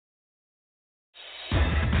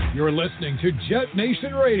You're listening to Jet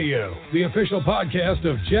Nation Radio, the official podcast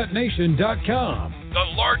of JetNation.com,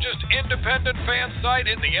 the largest independent fan site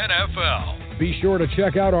in the NFL. Be sure to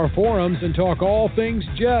check out our forums and talk all things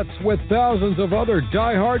Jets with thousands of other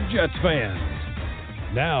diehard Jets fans.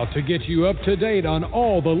 Now, to get you up to date on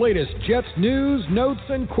all the latest Jets news, notes,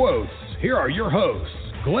 and quotes, here are your hosts,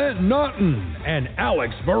 Glenn Naughton and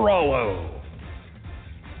Alex Varallo.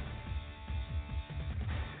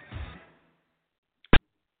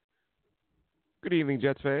 Good evening,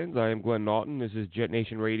 Jets fans. I am Glenn Naughton. This is Jet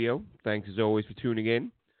Nation Radio. Thanks, as always, for tuning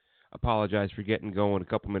in. Apologize for getting going a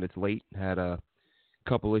couple minutes late. Had a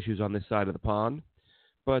couple issues on this side of the pond.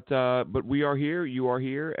 But we are here, you are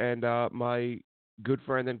here, and my good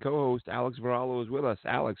friend and co-host, Alex Varallo, is with us.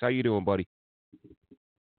 Alex, how you doing, buddy?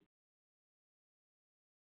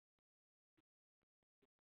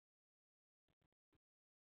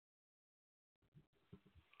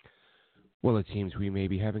 Well, it seems we may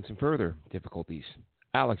be having some further difficulties.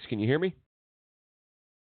 Alex, can you hear me?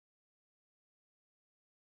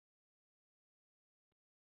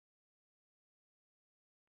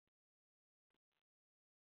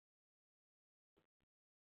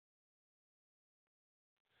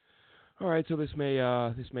 All right, so this may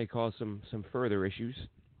cause some further issues.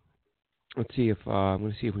 Let's see if I'm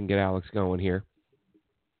going to see if we can get Alex going here.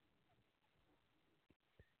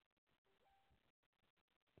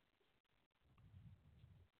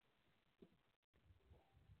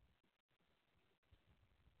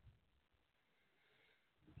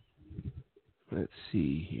 Let's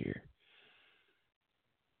see here.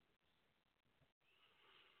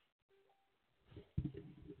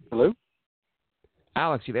 Hello?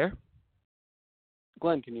 Alex, you there?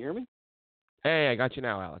 Glenn, can you hear me? Hey, I got you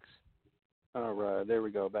now, Alex. All right, there we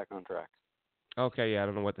go, back on track. Okay, yeah, I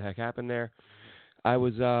don't know what the heck happened there. I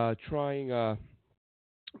was trying to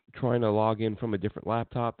log in from a different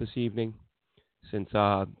laptop this evening, since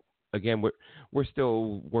again we're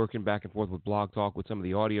still working back and forth with Blog Talk with some of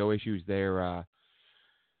the audio issues there.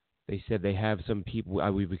 They said they have some people.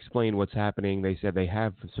 We've explained what's happening. They said they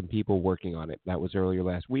have some people working on it. That was earlier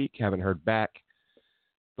last week. Haven't heard back.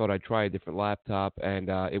 Thought I'd try a different laptop, and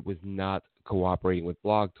it was not cooperating with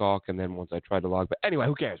Blog Talk. And then once I tried to log back, anyway,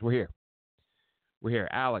 who cares? We're here. We're here.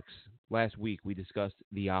 Alex, last week we discussed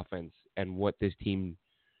the offense and what this team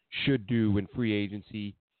should do in free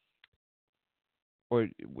agency. Or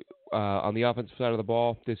on the offensive side of the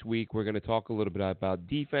ball this week, we're going to talk a little bit about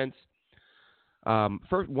defense.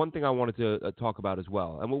 First, one thing I wanted to talk about as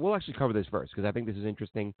well, and we'll actually cover this first because I think this is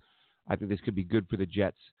interesting. I think this could be good for the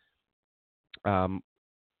Jets.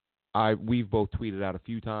 We've both tweeted out a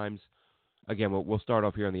few times. Again, we'll start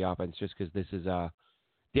off here on the offense just because this is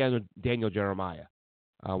Daniel Jeremiah,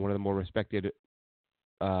 one of the more respected,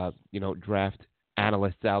 draft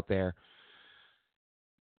analysts out there.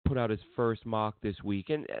 Put out his first mock this week,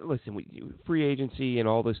 and listen, free agency and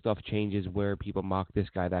all this stuff changes where people mock this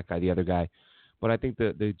guy, that guy, the other guy. But I think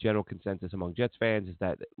the general consensus among Jets fans is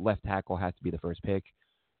that left tackle has to be the first pick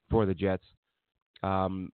for the Jets.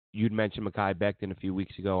 You'd mentioned Mekhi Becton a few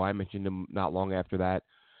weeks ago. I mentioned him not long after that.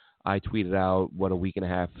 I tweeted out, a week and a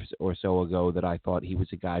half or so ago that I thought he was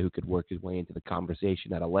a guy who could work his way into the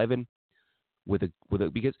conversation at 11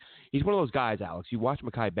 because he's one of those guys, Alex. You watch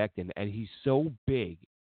Mekhi Becton, and he's so big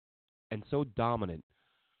and so dominant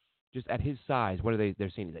just at his size. What are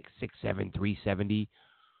they're saying? He's like 6'7", 370.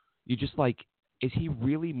 You just like, is he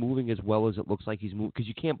really moving as well as it looks like he's moving? Because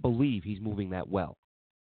you can't believe he's moving that well.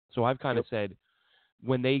 So I've kind of said,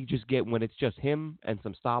 when it's just him and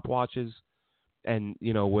some stopwatches, and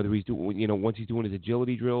whether he's doing, once he's doing his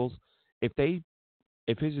agility drills, if his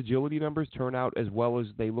agility numbers turn out as well as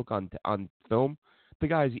they look on film, the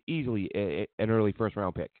guy's easily an early first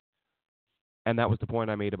round pick. And that was the point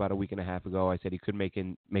I made about a week and a half ago. I said he could make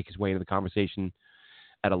his way into the conversation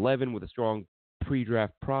at 11 with a strong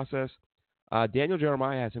pre-draft process. Daniel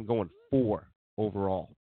Jeremiah has him going 4 overall,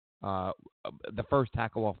 the first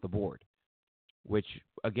tackle off the board. Which,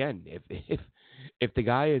 again, if the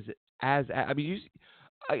guy is we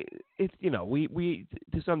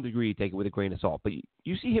to some degree take it with a grain of salt, but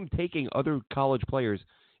you see him taking other college players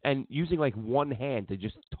and using like one hand to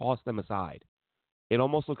just toss them aside. It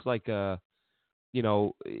almost looks like he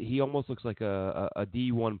almost looks like a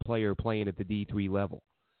D1 player playing at the D3 level.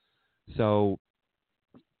 So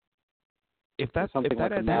if that's something if that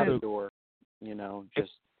like a matador,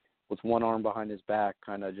 just with one arm behind his back,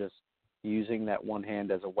 kind of just using that one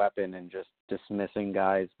hand as a weapon and just dismissing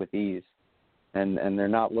guys with ease. And they're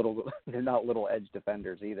not little edge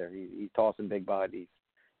defenders either. He's tossing big bodies.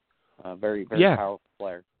 Very powerful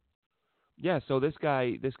player. Yeah, so this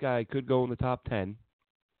guy could go in the top 10,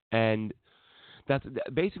 and That's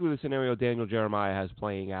basically the scenario Daniel Jeremiah has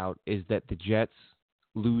playing out is that the Jets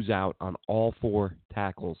lose out on all 4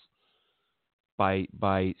 tackles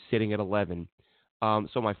by sitting at 11.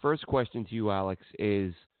 So my first question to you, Alex,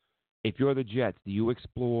 is if you're the Jets, do you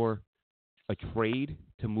explore a trade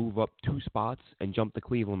to move up 2 spots and jump the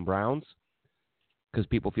Cleveland Browns? Because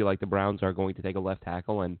people feel like the Browns are going to take a left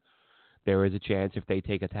tackle, and there is a chance if they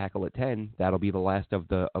take a tackle at 10, that'll be the last of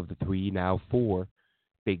the 3, now 4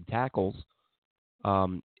 big tackles.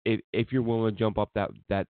 If you're willing to jump up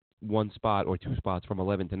that 1 spot or 2 spots from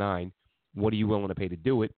 11 to 9, what are you willing to pay to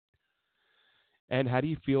do it? And how do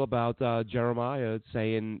you feel about Jeremiah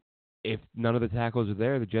saying if none of the tackles are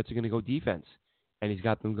there, the Jets are going to go defense, and he's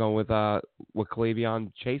got them going with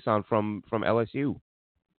K'Lavon Chaisson from LSU?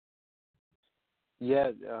 Yeah,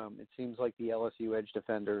 it seems like the LSU edge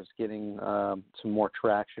defender is getting some more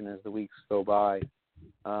traction as the weeks go by.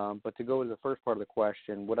 But to go to the first part of the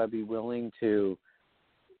question, would I be willing to,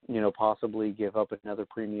 possibly give up another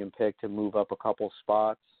premium pick to move up a couple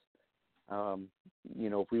spots?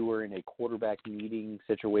 If we were in a quarterback needing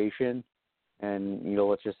situation and,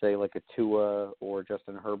 let's just say like a Tua or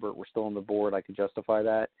Justin Herbert were still on the board, I could justify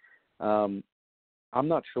that. I'm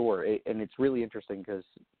not sure. And it's really interesting because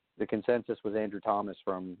the consensus was Andrew Thomas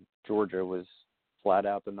from Georgia was flat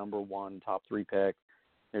out the number 1 top 3 pick.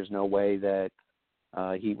 There's no way that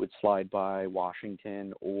he would slide by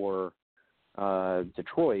Washington or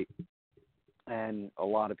Detroit. And a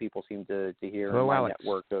lot of people seem to hear in my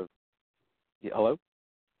network of – hello?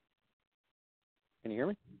 Can you hear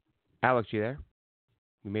me? Alex, you there?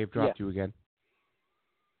 We may have dropped you again.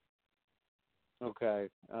 Okay.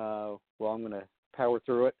 Well, I'm going to power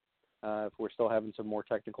through it if we're still having some more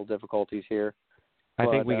technical difficulties here. I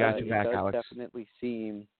think we got you back, Alex. It does definitely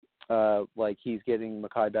seem like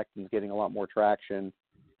Mekhi Becton's getting a lot more traction.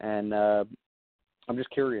 And I'm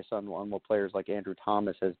just curious on what players like Andrew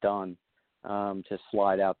Thomas has done to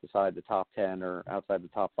slide outside the top 10 or outside the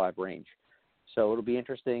top 5 range. So it'll be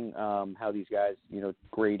interesting how these guys,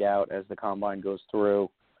 grade out as the combine goes through.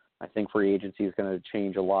 I think free agency is going to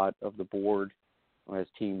change a lot of the board as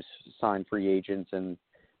teams sign free agents and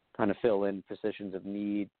kind of fill in positions of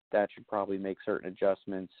need. That should probably make certain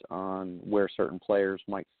adjustments on where certain players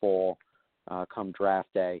might fall come draft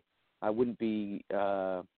day. I wouldn't be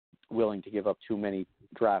willing to give up too many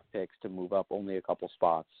draft picks to move up only a couple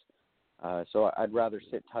spots. So I'd rather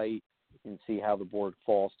sit tight and see how the board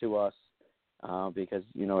falls to us because,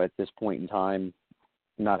 at this point in time,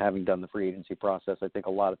 not having done the free agency process, I think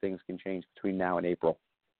a lot of things can change between now and April.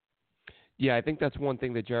 Yeah, I think that's one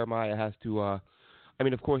thing that Jeremiah has to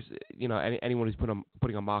of course, anyone who's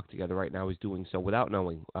putting a mock together right now is doing so without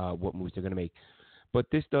knowing what moves they're going to make. But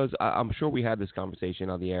this does – I'm sure we had this conversation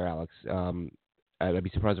on the air, Alex. I'd be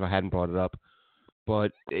surprised if I hadn't brought it up.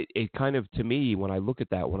 But it kind of, to me, when I look at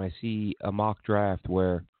that, when I see a mock draft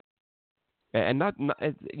where – and not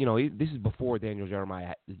this is before Daniel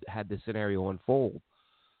Jeremiah had this scenario unfold.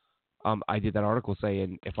 I did that article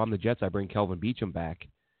saying if I'm the Jets, I bring Kelvin Beachum back.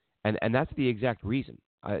 And that's the exact reason.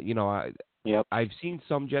 Yep. I've seen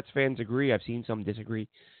some Jets fans agree. I've seen some disagree.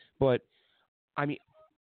 But, I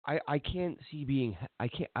can't see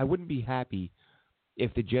I wouldn't be happy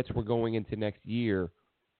if the Jets were going into next year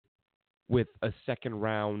with a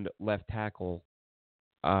second-round left tackle.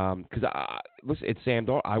 Because, listen, it's Sam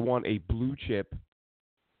Darnold. I want a blue-chip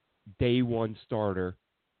day one starter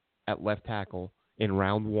at left tackle in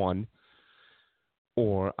round 1,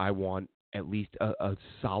 or I want at least a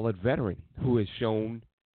solid veteran who has shown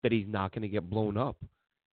that he's not going to get blown up.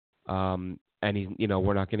 And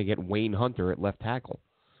we're not going to get Wayne Hunter at left tackle.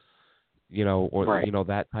 Right.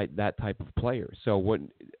 That type of player. So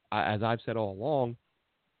as I've said all along,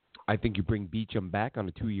 I think you bring Beachum back on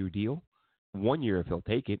a 2-year deal, 1 year if he'll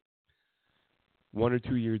take it, 1 or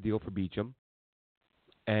 2 year deal for Beachum,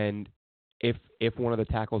 and if one of the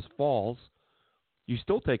tackles falls, you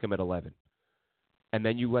still take him at 11, and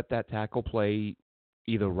then you let that tackle play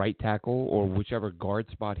either right tackle or whichever guard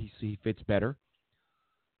spot he fits better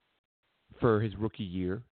for his rookie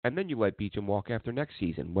year, and then you let Beachum walk after next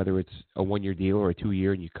season, whether it's a 1 year deal or a 2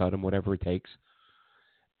 year, and you cut him, whatever it takes,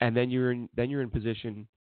 and then you're in position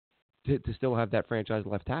to still have that franchise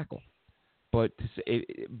left tackle. But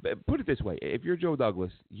put it this way: if you're Joe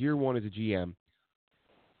Douglas, year 1 as a GM,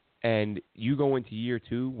 and you go into year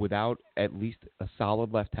 2 without at least a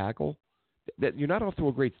solid left tackle, that you're not off to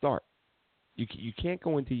a great start. You can't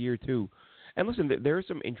go into year 2. And listen, there are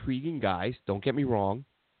some intriguing guys. Don't get me wrong,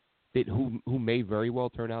 who may very well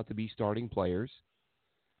turn out to be starting players.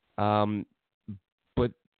 But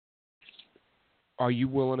are you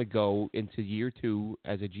willing to go into year 2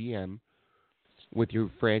 as a GM with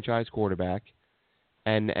your franchise quarterback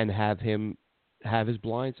and have him have his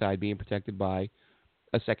blind side being protected by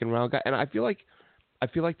a second round guy. And I feel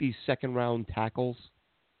like these second round tackles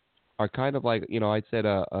are kind of like, I'd said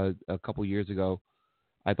a couple years ago,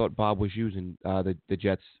 I thought Bob was using the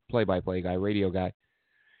Jets play-by-play guy, radio guy.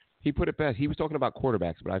 He put it best. He was talking about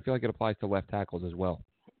quarterbacks, but I feel like it applies to left tackles as well.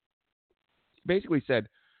 He basically said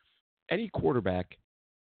any quarterback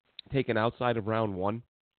taken outside of round 1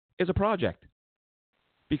 is a project.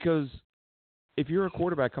 Because if you're a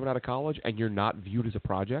quarterback coming out of college and you're not viewed as a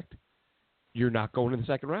project, you're not going in the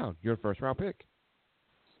second round. You're a first-round pick.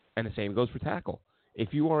 And the same goes for tackle.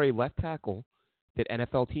 If you are a left tackle that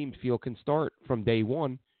NFL teams feel can start from day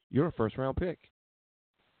 1, you're a first-round pick.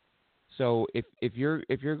 So if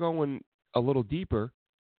you're going a little deeper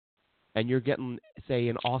and you're getting, say,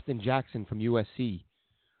 an Austin Jackson from USC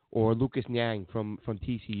or Lucas Niang from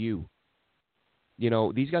TCU,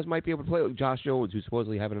 these guys might be able to play. Like Josh Jones, who's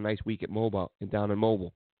supposedly having a nice week at down in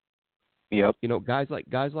Mobile. Yep. Guys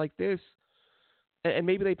like this, and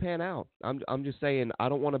maybe they pan out. I'm just saying, I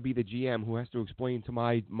don't want to be the GM who has to explain to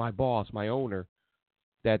my boss, my owner,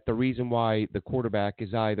 that the reason why the quarterback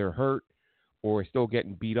is either hurt or still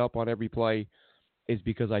getting beat up on every play is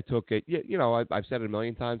because I took it. I've said it a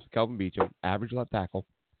million times. Kelvin Beachum, average left tackle.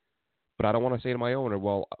 But I don't want to say to my owner,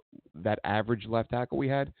 well, that average left tackle we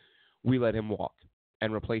had, we let him walk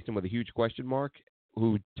and replaced him with a huge question mark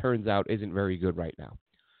who turns out isn't very good right now.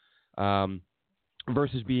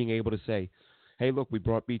 Versus being able to say, hey, look, we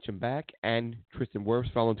brought Beachum back and Tristan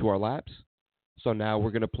Wirfs fell into our laps. So now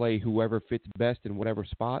we're going to play whoever fits best in whatever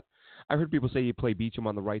spot. I heard people say you play Beachum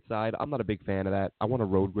on the right side. I'm not a big fan of that. I want a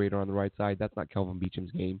road grader on the right side. That's not Kelvin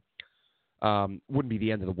Beachum's game. Wouldn't be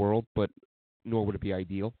the end of the world, but nor would it be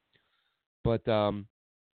ideal. But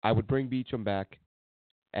I would bring Beachum back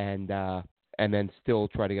and then still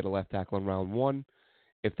try to get a left tackle in round 1.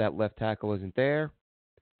 If that left tackle isn't there,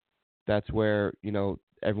 that's where,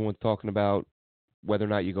 everyone's talking about whether or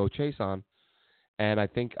not you go Chase on. And I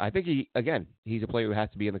think he's a player who has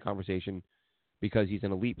to be in the conversation because he's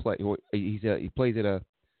an elite player. He plays at a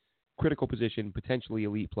critical position, potentially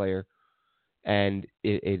elite player, and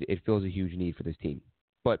it fills a huge need for this team.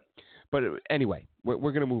 But anyway, we're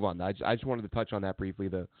going to move on. I just wanted to touch on that briefly.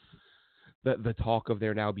 The talk of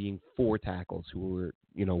there now being 4 tackles who were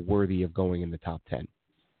worthy of going in the top 10.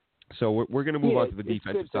 So we're going to move on to the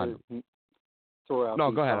defensive side. Throw out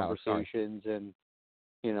no, these go ahead, Alex. conversations and.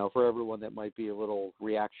 For everyone that might be a little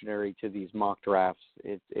reactionary to these mock drafts,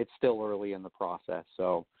 it's still early in the process.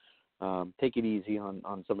 So take it easy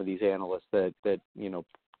on some of these analysts that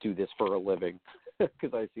do this for a living,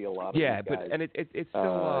 because I see a lot of these guys, but and it's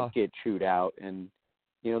still get chewed out, and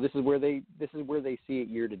this is where they see it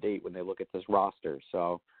year to date when they look at this roster.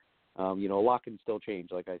 So a lot can still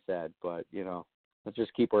change, like I said, but let's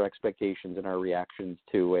just keep our expectations and our reactions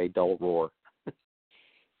to a dull roar.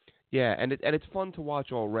 Yeah, and it's fun to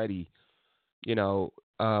watch already. Things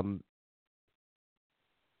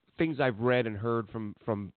I've read and heard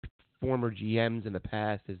from former GMs in the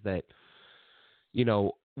past is that,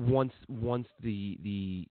 once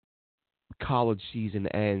the college season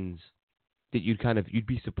ends, that you'd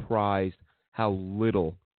be surprised how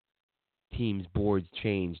little teams' boards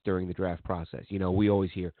change during the draft process. We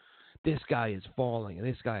always hear this guy is falling and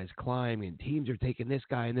this guy is climbing, and teams are taking this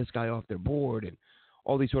guy and this guy off their board, and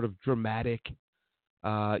all these sort of dramatic,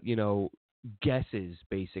 guesses,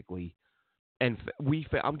 basically. And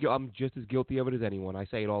I'm just as guilty of it as anyone. I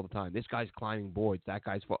say it all the time. This guy's climbing boards. That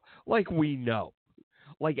guy's like we know.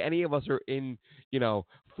 Like any of us are in,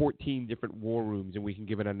 14 different war rooms, and we can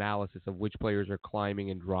give an analysis of which players are climbing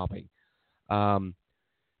and dropping. As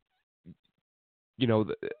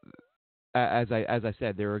I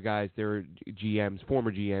said, there are GMs,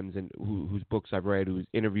 former GMs, and whose books I've read, whose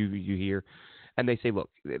interviews you hear. And they say, look,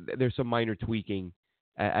 there's some minor tweaking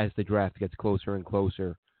as the draft gets closer and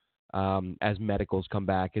closer, as medicals come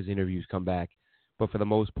back, as interviews come back. But for the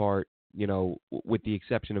most part, with the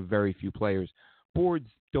exception of very few players, boards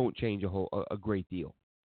don't change a great deal.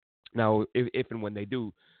 Now, if and when they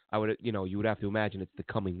do, you would have to imagine it's the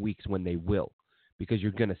coming weeks when they will, because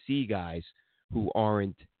you're going to see guys who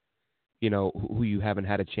aren't, who you haven't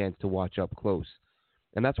had a chance to watch up close.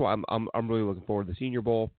 And that's why I'm really looking forward to the Senior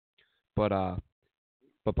Bowl. But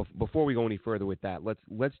before we go any further with that,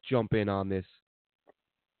 let's jump in on this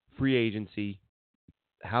free agency,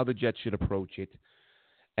 how the Jets should approach it.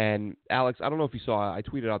 And Alex, I don't know if you saw, I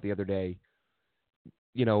tweeted out the other day,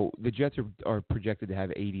 the Jets are projected to have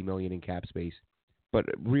 $80 million in cap space, but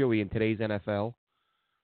really in today's NFL,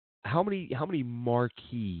 how many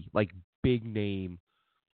marquee, like big name,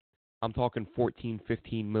 I'm talking 14,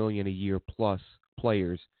 15 million a year plus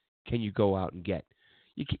players can you go out and get?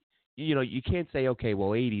 you can't say, okay,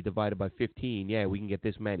 well, 80 divided by 15, yeah, we can get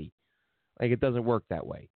this many. Like, it doesn't work that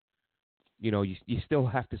way. You still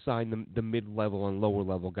have to sign the mid-level and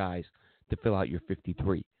lower-level guys to fill out your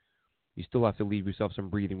 53. You still have to leave yourself some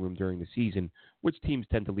breathing room during the season, which teams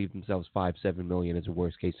tend to leave themselves $5-7 million as a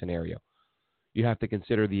worst-case scenario. You have to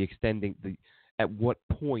consider at what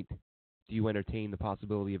point do you entertain the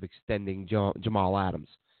possibility of extending Jamal Adams?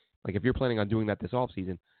 Like, if you're planning on doing that this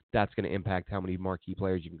offseason, that's going to impact how many marquee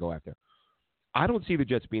players you can go after. I don't see the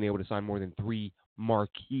Jets being able to sign more than 3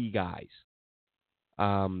 marquee guys.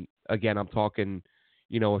 Again, I'm talking,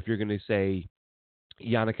 if you're going to say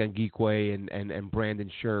Yannick Ngakoue and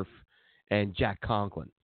Brandon Scherf and Jack Conklin.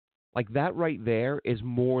 Like, that right there is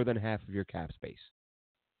more than half of your cap space.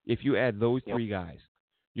 If you add those 3 guys,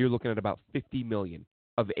 you're looking at about $50 million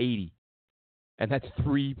of 80. And that's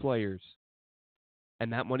 3 players.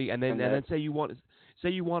 And that money, and then say you want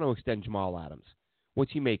to extend Jamal Adams.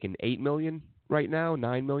 What's he making? $8 million right now,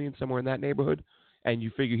 $9 million, somewhere in that neighborhood, and you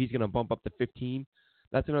figure he's going to bump up to 15.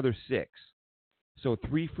 That's another 6. So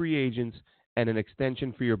 3 free agents and an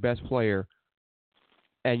extension for your best player,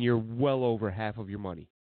 and you're well over half of your money.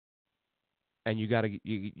 And you got to,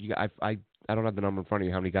 I don't have the number in front of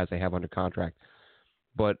you how many guys they have under contract,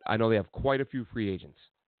 but I know they have quite a few free agents.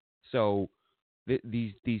 So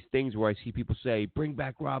these things where I see people say, bring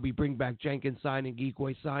back Robbie, bring back Jenkins, sign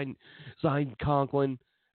Ngakoue, sign Conklin.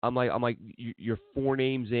 I'm like, you're 4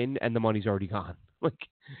 names in and the money's already gone. Like,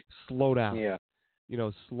 slow down. Yeah.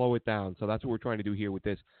 Slow it down. So that's what we're trying to do here with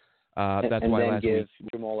this. That's why then last give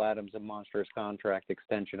week Jamal Adams a monstrous contract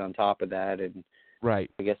extension on top of that, and right.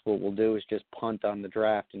 I guess what we'll do is just punt on the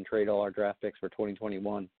draft and trade all our draft picks for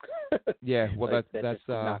 2021. Yeah, well, like, that's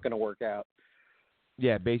not going to work out.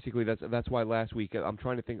 Yeah, basically that's why last week I'm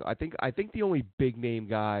trying to think. I think the only big name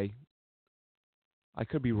guy, I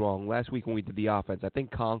could be wrong. Last week when we did the offense, I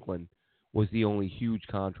think Conklin was the only huge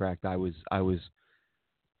contract I was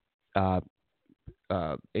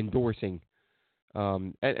endorsing.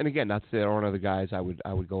 And again, there aren't other guys I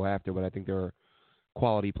would go after, but I think there are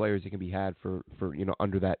quality players that can be had for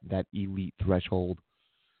under that elite threshold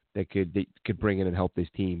that could bring in and help this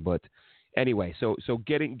team. But anyway, so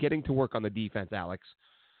getting to work on the defense, Alex.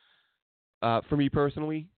 For me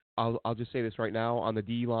personally, I'll just say this right now, on the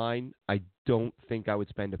D line, I don't think I would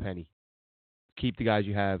spend a penny. Keep the guys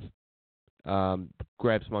you have.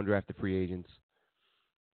 Grab some undrafted free agents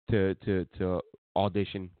to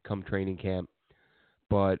audition come training camp.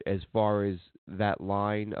 But as far as that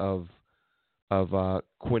line of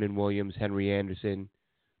Quinnen Williams, Henry Anderson,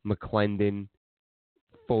 McClendon,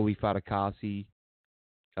 Foley Fatukasi,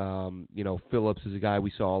 Phillips is a guy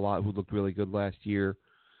we saw a lot who looked really good last year.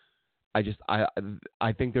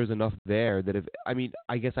 I think there's enough there that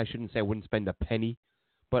I guess I shouldn't say I wouldn't spend a penny,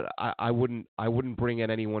 but I wouldn't bring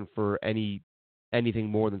in anyone for anything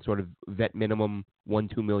more than sort of vet minimum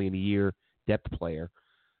 $1-2 million a year depth player.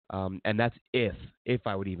 And that's if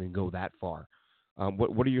I would even go that far.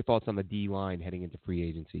 What are your thoughts on the D line heading into free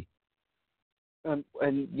agency? And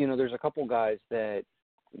there's a couple guys that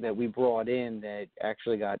we brought in that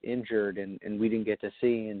actually got injured and we didn't get to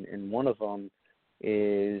see, and one of them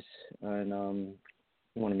is, and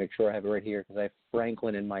I want to make sure I have it right here because I have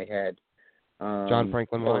Franklin in my head. John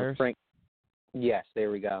Franklin Myers? Yes,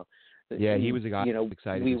 there we go. Yeah, he was a guy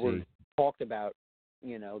excited we to were see. Talked about,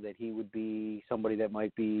 that he would be somebody that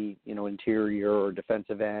might be, interior or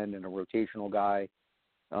defensive end and a rotational guy.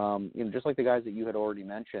 Just like the guys that you had already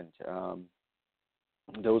mentioned,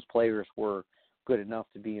 those players were good enough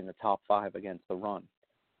to be in the top 5 against the run.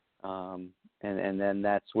 And then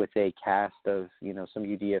that's with a cast of, some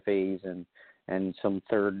UDFAs and some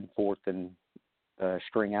 3rd and 4th and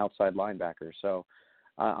string outside linebackers. So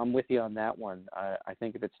I'm with you on that one. I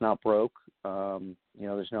think if it's not broke,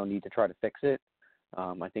 there's no need to try to fix it.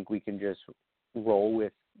 I think we can just roll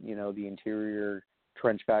with, the interior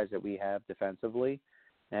trench guys that we have defensively.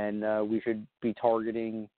 And we should be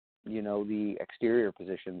targeting, the exterior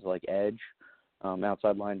positions like edge,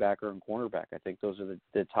 outside linebacker, and cornerback. I think those are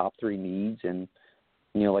the top 3 needs. And,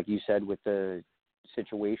 like you said, with the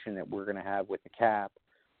situation that we're going to have with the cap,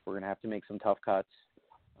 we're going to have to make some tough cuts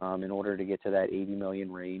in order to get to that $80 million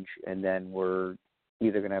range. And then we're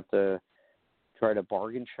either going to have to try to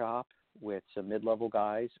bargain shop with some mid-level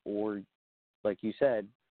guys, or, like you said,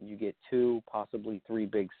 you get 2, possibly 3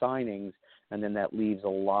 big signings, and then that leaves a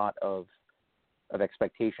lot of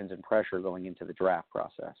expectations and pressure going into the draft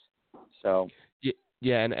process. So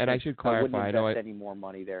yeah, and I should clarify. I wouldn't invest any more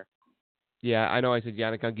money there. Yeah, I know I said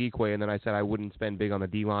Yannick Ngakoue, and then I said I wouldn't spend big on the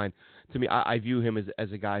D-line. To me, I view him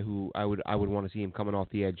as a guy who I would want to see him coming off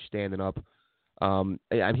the edge, standing up,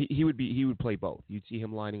 He would play both. You'd see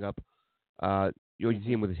him lining up. You'd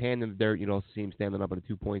see him with his hand in the dirt. You'd also see him standing up in a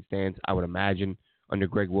 2-point stance, I would imagine, under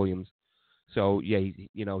Greg Williams. So yeah,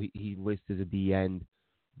 he lists as a D end,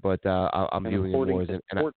 but I'm viewing him more as an.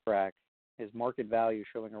 Sport Track, his market value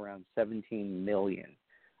showing around $17 million.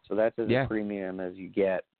 So that's as a premium as you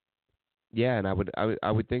get. Yeah, and I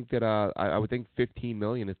would think that I would think $15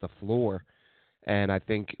 million is the floor, and I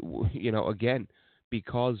think again,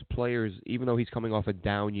 because players, even though he's coming off a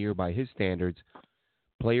down year by his standards,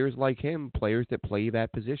 players like him, players that play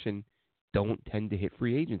that position, don't tend to hit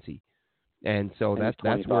free agency, and so that's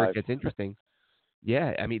where it gets interesting.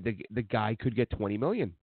 Yeah, I mean the guy could get $20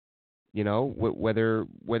 million.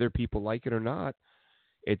 Whether people like it or not,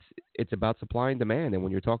 it's about supply and demand, and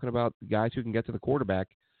when you're talking about guys who can get to the quarterback,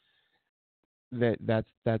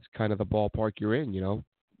 that's kind of the ballpark you're in.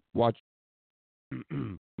 Watching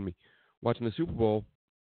the Super Bowl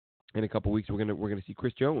in a couple weeks, we're gonna see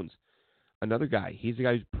Chris Jones, another guy. He's the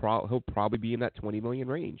guy he'll probably be in that $20 million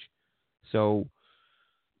range. So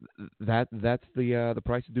that's the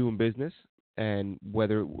price of doing business, and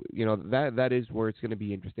whether that is where it's going to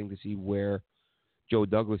be interesting to see where Joe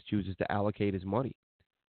Douglas chooses to allocate his money.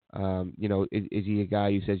 Is he a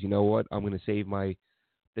guy who says, you know what, I'm going to save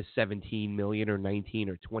the $17 million or $19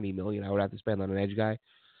 or $20 million I would have to spend on an edge guy,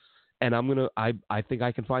 and I think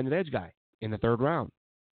I can find an edge guy in the third round,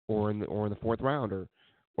 or in the fourth round, or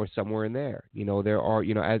somewhere in there. There are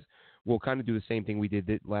as we'll kind of do the same thing we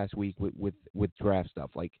did last week with draft stuff,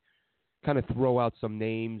 like kind of throw out some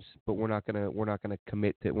names, but we're not gonna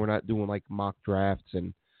commit to. We're not doing like mock drafts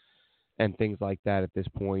and things like that at this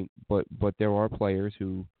point. But there are players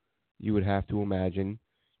who you would have to imagine.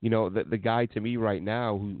 The guy to me right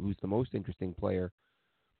now who's the most interesting player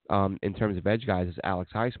in terms of edge guys is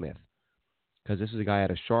Alex Highsmith, because this is a guy out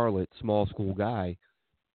of Charlotte, small school guy,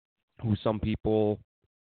 who some people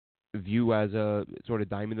view as a sort of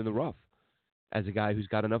diamond in the rough, as a guy who's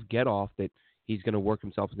got enough get off that he's going to work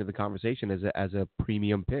himself into the conversation as a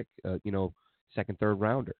premium pick, second, third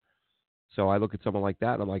rounder. So I look at someone like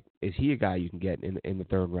that and I'm like, is he a guy you can get in the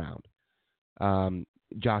third round?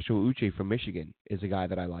 Joshua Uche from Michigan is a guy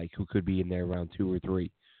that I like, who could be in there around 2 or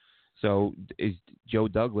 3. So is Joe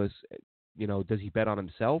Douglas, does he bet on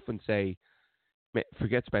himself and say,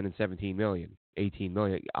 forget spending $17 million, $18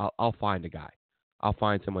 million, I'll find a guy. I'll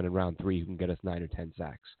find someone in round 3 who can get us 9 or 10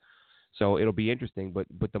 sacks. So it'll be interesting, but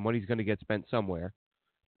the money's going to get spent somewhere.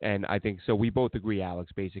 And I think, so we both agree,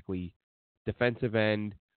 Alex, basically defensive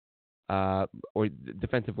end, or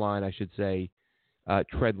defensive line, I should say,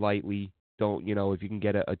 tread lightly. Don't, if you can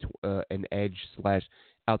get an edge /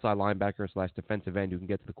 outside linebacker / defensive end who can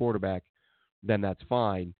get to the quarterback, then that's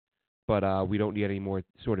fine. But we don't need any more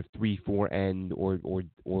sort of 3-4 end or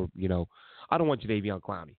I don't want Jadeveon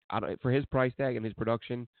Clowney. For his price tag and his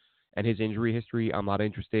production and his injury history, I'm not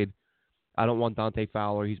interested. I don't want Dante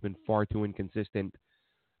Fowler. He's been far too inconsistent.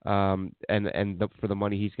 For the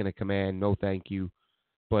money he's going to command, no thank you.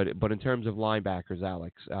 But in terms of linebackers,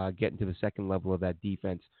 Alex, getting to the second level of that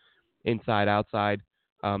defense, inside, outside,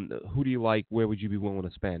 who do you like? Where would you be willing to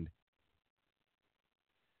spend?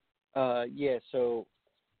 So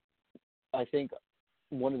I think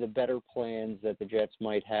one of the better plans that the Jets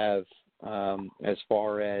might have, as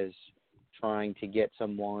far as trying to get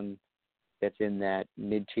someone that's in that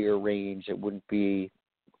mid-tier range, it wouldn't be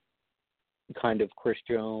kind of Chris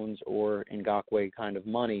Jones or Ngakoue kind of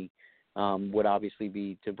money, would obviously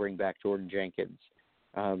be to bring back Jordan Jenkins.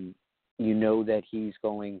 That he's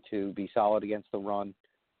going to be solid against the run.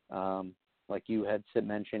 Like you had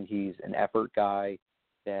mentioned, he's an effort guy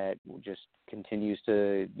that just continues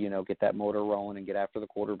to, get that motor rolling and get after the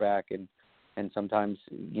quarterback, and sometimes,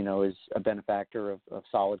 is a benefactor of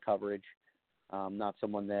solid coverage. Not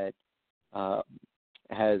someone that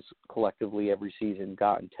has collectively every season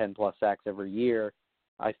gotten 10-plus sacks every year.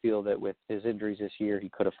 I feel that with his injuries this year, he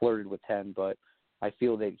could have flirted with 10, but I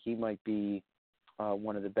feel that he might be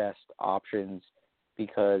one of the best options,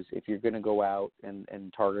 because if you're going to go out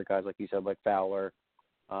and target guys, like you said, like Fowler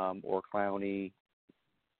or Clowney,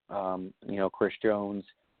 Chris Jones,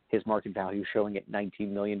 his market value showing at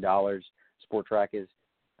 $19 million. Sport Track is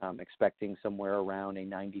expecting somewhere around a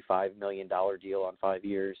 $95 million deal on 5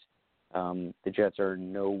 years. The Jets are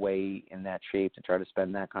in no way in that shape to try to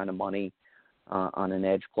spend that kind of money on an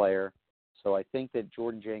edge player. So I think that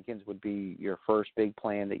Jordan Jenkins would be your first big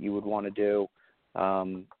plan that you would want to do.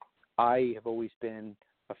 I have always been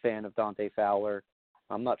a fan of Dante Fowler.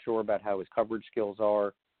 I'm not sure about how his coverage skills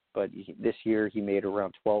are, but this year he made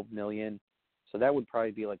around $12 million. So that would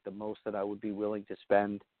probably be like the most that I would be willing to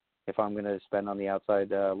spend if I'm going to spend on the outside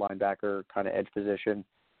linebacker kind of edge position.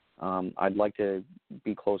 I'd like to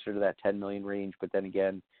be closer to that 10 million range, but then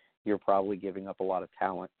again, you're probably giving up a lot of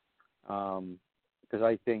talent. Because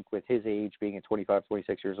I think with his age, being at 25,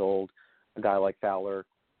 26 years old, a guy like Fowler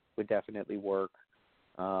would definitely work.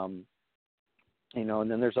 And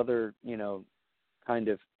then there's other, kind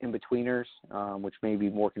of in-betweeners, which may be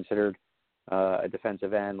more considered a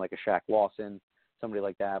defensive end, like a Shaq Lawson, somebody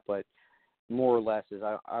like that. But more or less is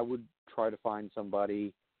I would try to find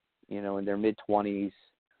somebody, in their mid-20s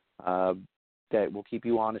that will keep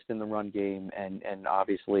you honest in the run game and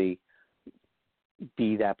obviously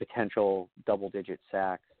be that potential double-digit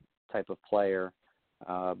sack type of player.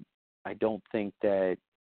 I don't think that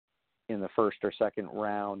in the first or second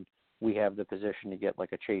round we have the position to get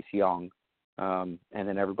like a Chase Young. And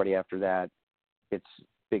then everybody after that, it's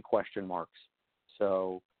big question marks.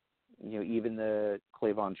 So, even the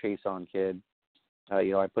Clavon Chason kid,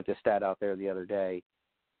 I put this stat out there the other day.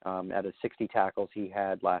 Out of 60 tackles he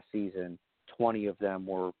had last season, 20 of them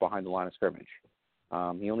were behind the line of scrimmage.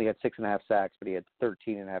 He only had 6.5 sacks, but he had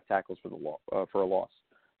 13.5 tackles for a loss.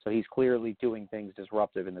 So he's clearly doing things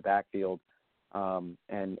disruptive in the backfield,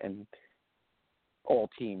 and all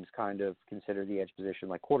teams kind of consider the edge position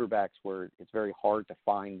like quarterbacks, where it's very hard to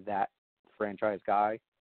find that franchise guy,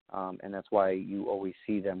 and that's why you always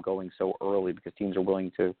see them going so early, because teams are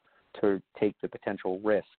willing to take the potential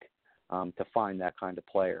risk to find that kind of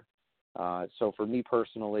player. So for me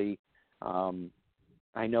personally,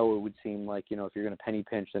 I know it would seem like, if you're going to penny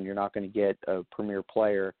pinch, then you're not going to get a premier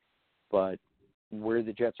player, but where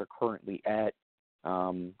the Jets are currently at,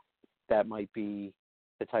 that might be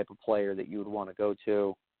the type of player that you would want to go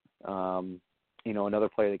to. Another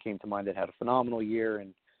player that came to mind that had a phenomenal year,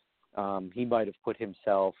 and he might have put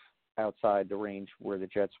himself outside the range where the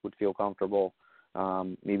Jets would feel comfortable,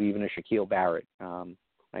 maybe even a Shaquille Barrett.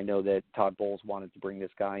 I know that Todd Bowles wanted to bring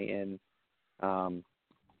this guy in,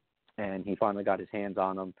 and he finally got his hands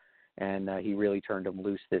on him, and he really turned him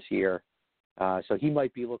loose this year. So he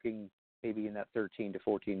might be looking maybe in that 13 to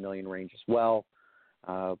 14 million range as well.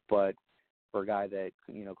 But for a guy that,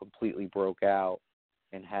 completely broke out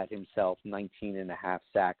and had himself 19.5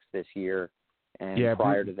 sacks this year, and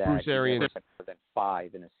prior to that, Bruce Arians had more than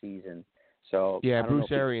 5 in a season. So yeah, Bruce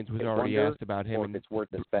Arians was already asked about him, and it's worth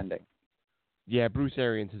the spending. Yeah, Bruce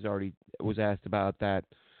Arians was asked about that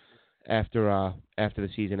after the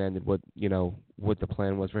season ended, what the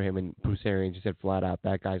plan was for him, and Bruce Arians just said flat out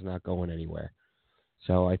that guy's not going anywhere.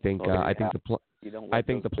 So I think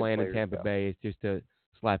the plan in Tampa Bay is just to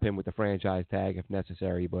slap him with the franchise tag if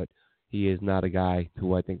necessary, but he is not a guy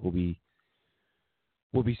who I think will be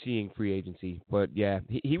seeing free agency. But yeah,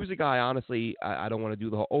 he was a guy, honestly, I don't want to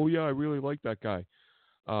do the whole, oh yeah, I really like that guy.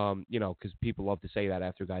 Because people love to say that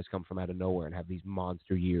after guys come from out of nowhere and have these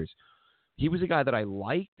monster years. He was a guy that I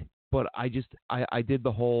liked, but I did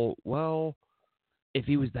the whole, well, if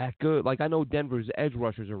he was that good, like I know Denver's edge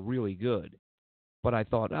rushers are really good, but I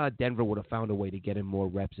thought Denver would have found a way to get him more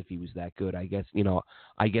reps if he was that good. I guess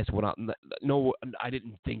I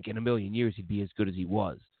didn't think in a million years he'd be as good as he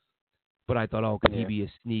was, but I thought, could he be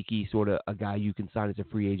a sneaky sort of a guy you can sign as a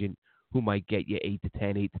free agent who might get you 8 to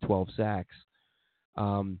 10, 8 to 12 sacks.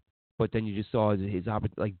 But then you just saw his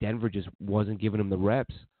like Denver just wasn't giving him the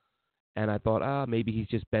reps. And I thought, maybe he's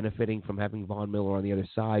just benefiting from having Von Miller on the other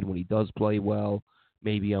side when he does play well.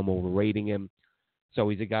 Maybe I'm overrating him. So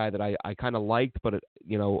he's a guy that I kind of liked, but,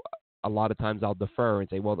 a lot of times I'll defer and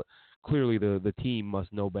say, well, clearly the team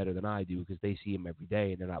must know better than I do because they see him every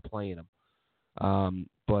day and they're not playing him.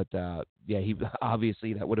 He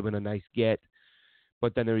obviously that would have been a nice get.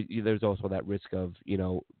 But then there's also that risk of,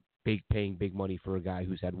 paying big money for a guy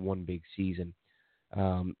who's had one big season.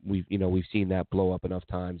 We've seen that blow up enough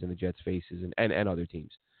times in the Jets' faces and other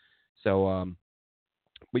teams. So,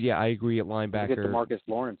 but yeah, I agree at linebacker. Look at DeMarcus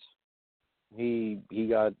Lawrence. He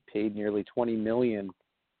got paid nearly $20 million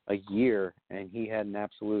a year, and he had an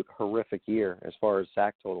absolute horrific year as far as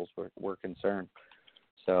sack totals were concerned.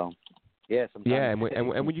 So, yeah, sometimes. Yeah,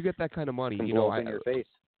 and when you get that kind of money, in your face.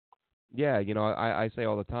 Yeah, I say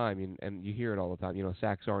all the time, and you hear it all the time.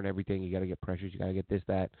 Sacks aren't everything. You got to get pressures. You got to get this,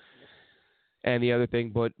 that, and the other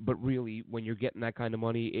thing. But really, when you're getting that kind of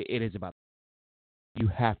money, it is about you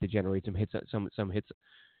have to generate some hits, some hits,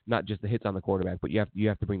 not just the hits on the quarterback, but you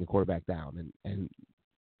have to bring the quarterback down. And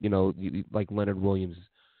like Leonard Williams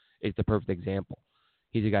is the perfect example.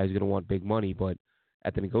 He's a guy who's going to want big money, but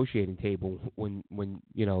at the negotiating table, when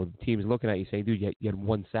the team's looking at you saying, dude, you had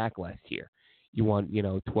 1 sack last year. You want,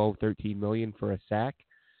 12, 13 million for a sack.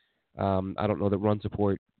 I don't know that run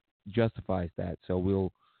support justifies that. So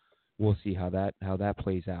we'll see how that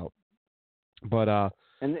plays out. But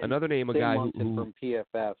another name, a guy who from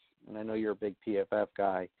PFF, and I know you're a big PFF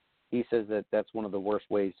guy. he says that that's one of the worst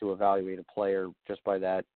ways to evaluate a player, just by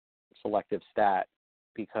that selective stat,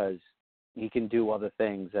 because he can do other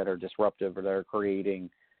things that are disruptive or that are creating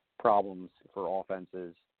problems for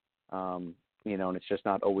offenses. And it's just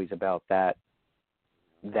not always about that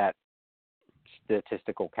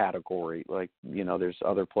statistical category. Like, there's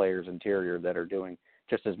other players interior that are doing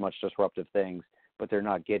just as much disruptive things, but they're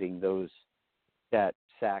not getting that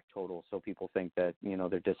sack total. So people think that,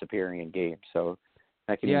 they're disappearing in games. So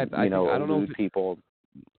that can, elude people.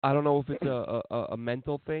 I don't know if it's a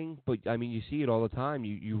mental thing, but I mean, you see it all the time.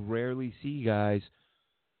 You rarely see guys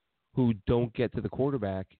who don't get to the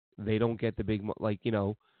quarterback. They don't get the big,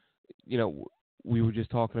 we were just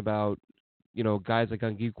talking about, guys like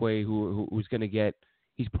Ngakoue who's going to get,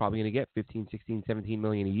 he's probably going to get 15, 16, 17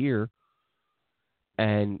 million a year.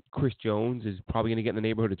 And Chris Jones is probably going to get in the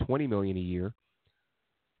neighborhood of 20 million a year.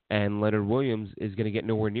 And Leonard Williams is going to get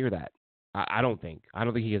nowhere near that. I don't think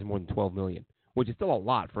he gets more than 12 million, which is still a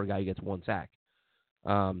lot for a guy who gets one sack.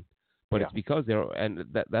 But it's because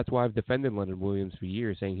that's why I've defended Leonard Williams for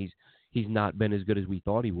years, saying he's not been as good as we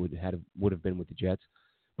thought he would have been with the Jets.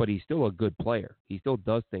 But he's still a good player. He still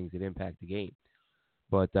does things that impact the game.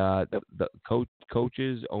 But the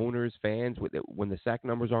coaches, owners, fans, when the sack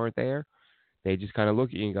numbers aren't there, they just kind of look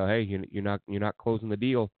at you and go, "Hey, you're not closing the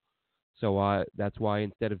deal." So that's why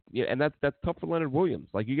instead of and that's tough for Leonard Williams.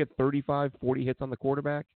 Like, you get 35, 40 hits on the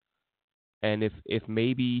quarterback, and if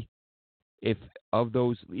of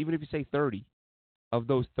those, even if you say 30, of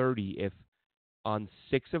those 30, if on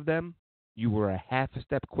 6 of them you were a half a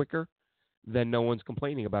step quicker, then no one's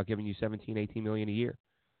complaining about giving you 17, 18 million a year.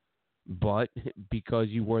 But because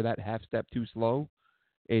you were that half step too slow,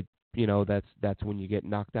 that's when you get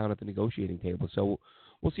knocked down at the negotiating table. So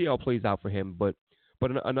we'll see how it plays out for him. But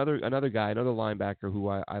another guy, another linebacker who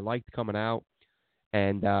I liked coming out,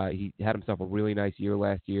 and he had himself a really nice year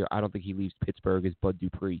last year. I don't think he leaves Pittsburgh, is Bud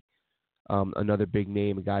Dupree. Another big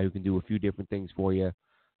name, a guy who can do a few different things for you.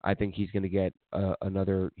 I think he's going to get he's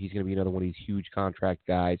going to be another one of these huge contract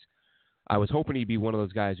guys. I was hoping he'd be one of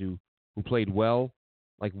those guys who played well,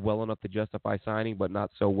 like well enough to justify signing, but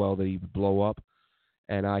not so well that he would blow up.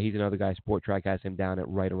 And he's another guy. Sport Track has him down at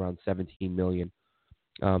right around 17 million.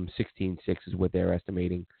 16.6 is what they're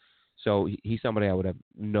estimating. So he's somebody I would have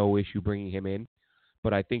no issue bringing him in.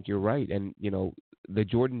 But I think you're right. And, the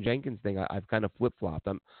Jordan Jenkins thing, I've kind of flip-flopped.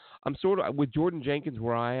 I'm sort of, with Jordan Jenkins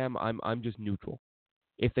where I am, I'm just neutral.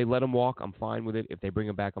 If they let him walk, I'm fine with it. If they bring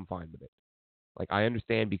him back, I'm fine with it. Like, I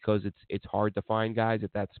understand because it's hard to find guys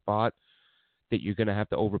at that spot that you're going to have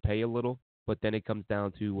to overpay a little. But then it comes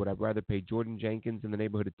down to, would I rather pay Jordan Jenkins in the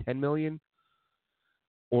neighborhood of $10 million,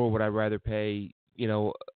 or would I rather pay,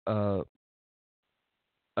 a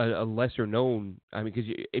lesser known? I mean, because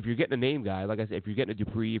if you're getting a name guy, like I said, if you're getting a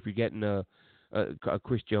Dupree, if you're getting a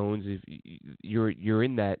Chris Jones, if you're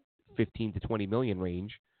in that 15 to 20 million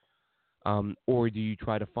range, or do you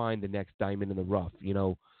try to find the next diamond in the rough?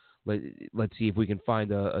 Let's see if we can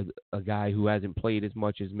find a guy who hasn't played as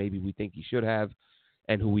much as maybe we think he should have,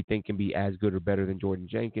 and who we think can be as good or better than Jordan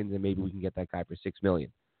Jenkins, and maybe we can get that guy for $6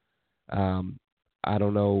 million. I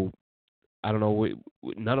don't know.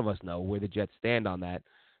 None of us know where the Jets stand on that.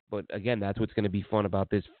 But again, that's what's going to be fun about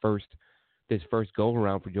this first go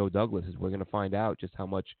around for Joe Douglas, is we're going to find out just how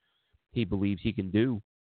much he believes he can do.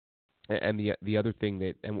 And the other thing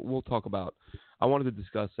that, and we'll talk about, I wanted to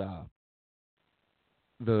discuss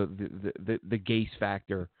the Gase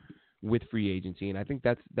factor with free agency, and I think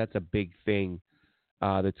that's a big thing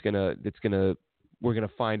we're gonna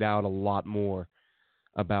find out a lot more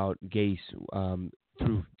about Gase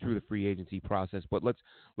through the free agency process. But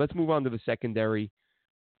let's move on to the secondary.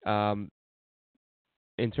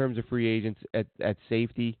 In terms of free agents at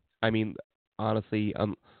safety, I mean, honestly,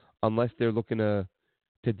 unless they're looking to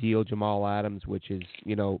deal Jamal Adams, which is,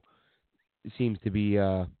 seems to be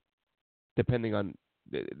depending on,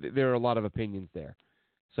 there are a lot of opinions there.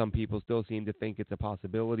 Some people still seem to think it's a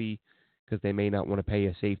possibility because they may not want to pay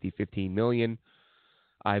a safety $15 million.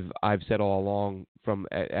 I've said all along from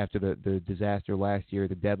after the disaster last year,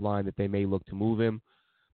 the deadline, that they may look to move him.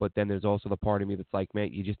 But then there's also the part of me that's like,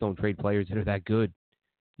 man, you just don't trade players that are that good.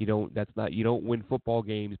 You don't win football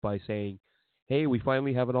games by saying, hey, we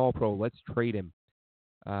finally have an All-Pro, let's trade him.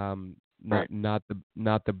 Right. Not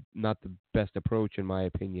the best approach in my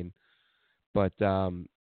opinion. But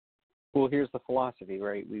well, here's the philosophy,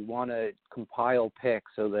 right? We want to compile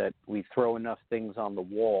picks so that we throw enough things on the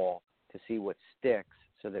wall to see what sticks,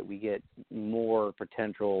 so that we get more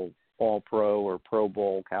potential All-Pro or Pro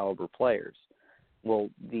Bowl caliber players. Well,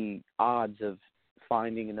 the odds of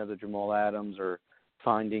finding another Jamal Adams or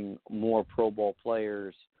finding more Pro Bowl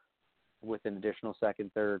players with an additional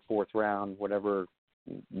second, third, fourth round, whatever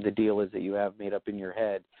the deal is that you have made up in your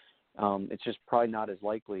head, it's just probably not as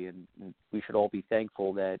likely. And we should all be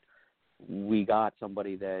thankful that we got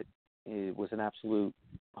somebody that was an absolute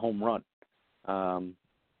home run.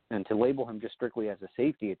 And to label him just strictly as a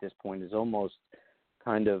safety at this point is almost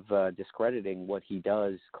kind of discrediting what he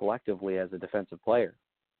does collectively as a defensive player.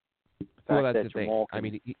 The fact that Jamal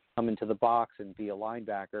can come into the box and be a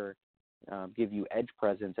linebacker, give you edge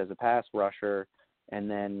presence as a pass rusher, and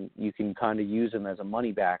then you can kind of use him as a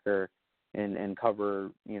money backer and cover,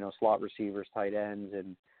 slot receivers, tight ends,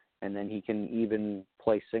 and then he can even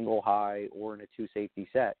play single high or in a two safety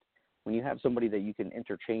set. When you have somebody that you can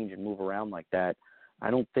interchange and move around like that, I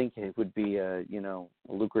don't think it would be a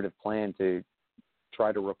lucrative plan to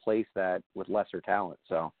try to replace that with lesser talent.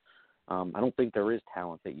 So I don't think there is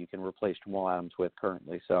talent that you can replace Jamal Adams with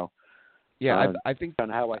currently. So yeah, I think kind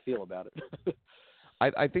of how I feel about it.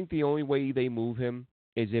 I think the only way they move him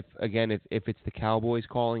is if it's the Cowboys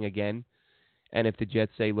calling again, and if the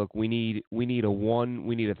Jets say, look, we need a 1,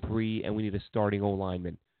 we need a 3, and we need a starting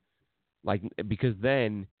O-lineman. Because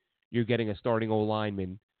then you're getting a starting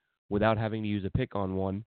O-lineman without having to use a pick on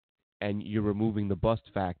one, and you're removing the bust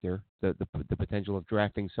factor, the potential of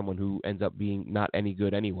drafting someone who ends up being not any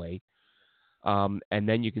good anyway. And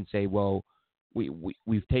then you can say, well,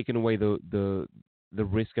 we've taken away the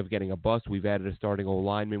risk of getting a bust. We've added a starting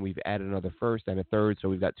O-lineman. We've added another first and a third, so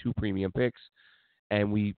we've got 2 premium picks.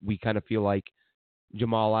 And we kind of feel like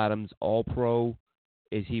Jamal Adams, all-pro,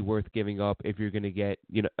 is he worth giving up if you're going to get,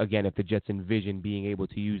 again, if the Jets envision being able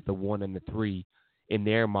to use the 1 and the 3 in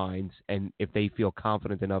their minds, and if they feel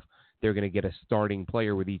confident enough they're going to get a starting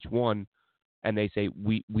player with each one, and they say,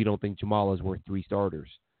 we don't think Jamal is worth 3 starters.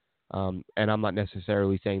 And I'm not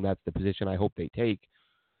necessarily saying that's the position I hope they take.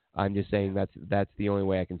 I'm just saying that's the only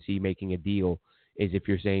way I can see making a deal is if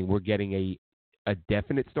you're saying we're getting a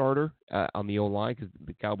definite starter on the O-line, because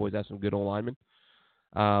the Cowboys have some good O-linemen,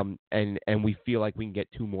 and we feel like we can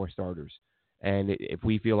get 2 more starters. And if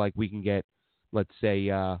we feel like we can get, let's say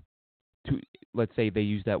they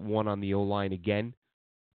use that 1 on the O-line again,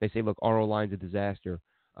 they say, look, our O-line's a disaster.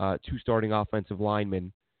 2 starting offensive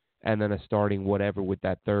linemen and then a starting whatever with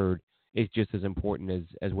that third is just as important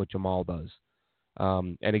as what Jamal does.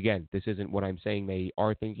 And again, this isn't what I'm saying they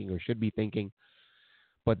are thinking or should be thinking,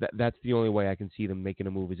 but that's the only way I can see them making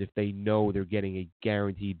a move is if they know they're getting a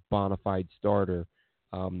guaranteed bona fide starter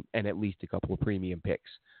and at least a couple of premium picks.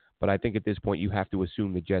 But I think at this point you have to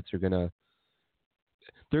assume the Jets are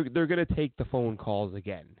they're gonna take the phone calls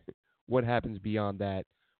again. What happens beyond that,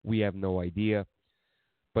 we have no idea.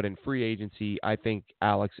 But in free agency, I think,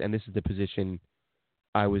 Alex, and this is the position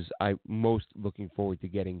I'm most looking forward to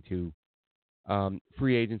getting to.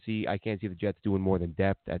 Free agency, I can't see the Jets doing more than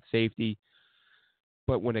depth at safety.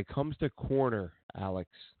 But when it comes to corner, Alex,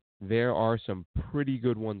 there are some pretty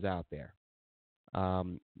good ones out there.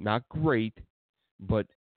 Not great, but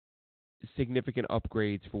significant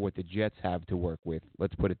upgrades for what the Jets have to work with.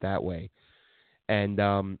 Let's put it that way. And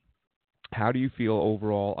how do you feel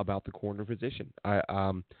overall about the corner position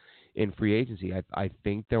in free agency? I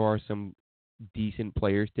think there are some decent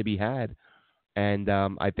players to be had, and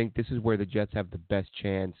I think this is where the Jets have the best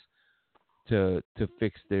chance to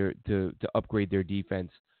upgrade their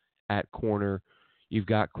defense at corner. You've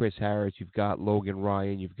got Chris Harris, you've got Logan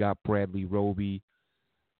Ryan, you've got Bradley Roby.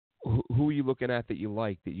 Who are you looking at that you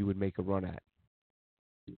like that you would make a run at?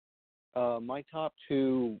 My top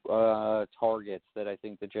 2 targets that I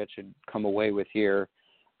think the Jets should come away with here.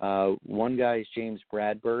 One guy is James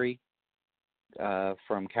Bradbury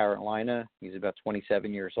from Carolina. He's about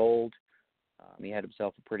 27 years old. He had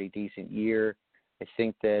himself a pretty decent year. I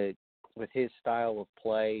think that with his style of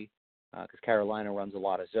play, because Carolina runs a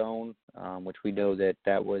lot of zone, which we know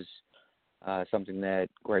that was something that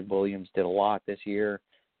Greg Williams did a lot this year.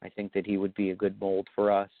 I think that he would be a good mold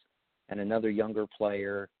for us. And another younger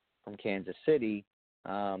player from Kansas City,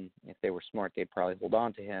 if they were smart, they'd probably hold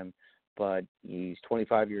on to him. But he's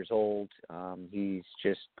 25 years old. He's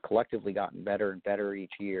just collectively gotten better and better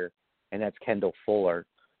each year, and that's Kendall Fuller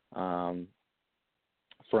from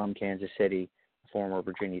Kansas City, former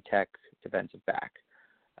Virginia Tech defensive back.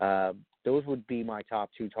 Those would be my top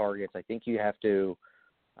 2 targets. I think you have to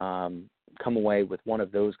come away with one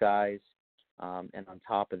of those guys. And on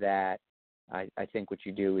top of that, I think what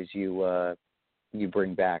you do is you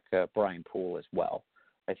bring back Brian Poole as well.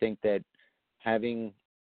 I think that having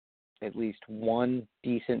at least one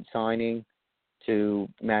decent signing to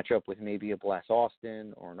match up with maybe a Bless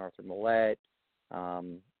Austin or an Arthur Millette,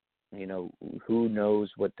 who knows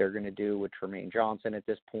what they're going to do with Tremaine Johnson at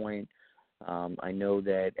this point. I know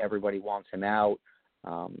that everybody wants him out.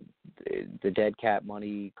 The dead cap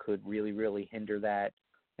money could really, really hinder that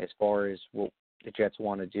as far as what the Jets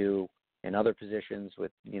want to do in other positions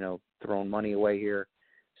with, throwing money away here.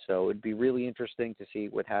 So it'd be really interesting to see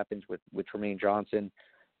what happens with Tremaine Johnson.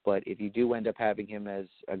 But if you do end up having him as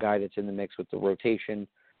a guy that's in the mix with the rotation,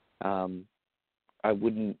 I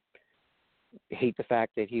wouldn't hate the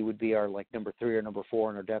fact that he would be our number 3 or number 4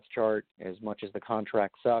 on our depth chart, as much as the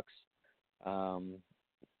contract sucks.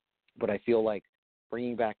 But I feel like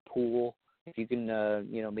bringing back Poole, if you can,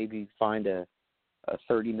 maybe find a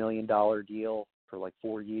 $30 million deal for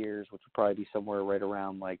 4 years, which would probably be somewhere right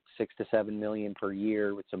around $6 to $7 million per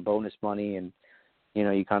year with some bonus money, and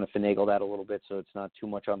you kind of finagle that a little bit so it's not too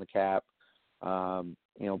much on the cap.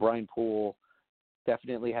 Brian Poole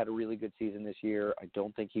definitely had a really good season this year. I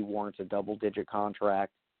don't think he warrants a double-digit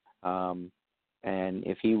contract. And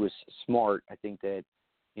if he was smart, I think that,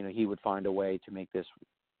 he would find a way to make this,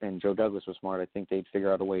 and Joe Douglas was smart, I think they'd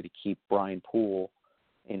figure out a way to keep Brian Poole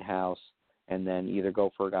in-house and then either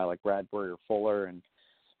go for a guy like Bradbury or Fuller. And,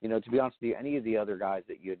 to be honest with you, any of the other guys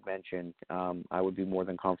that you had mentioned, I would be more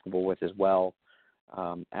than comfortable with as well.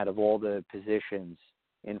 Out of all the positions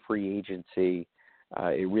in free agency,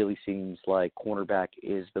 it really seems like cornerback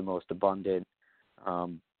is the most abundant.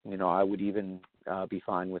 I would even be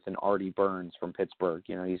fine with an Artie Burns from Pittsburgh.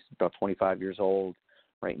 He's about 25 years old,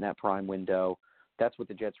 right in that prime window. That's what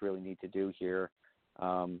the Jets really need to do here.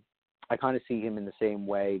 I kind of see him in the same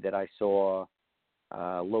way that I saw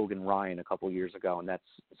Logan Ryan a couple years ago, and that's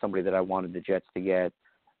somebody that I wanted the Jets to get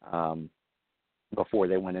before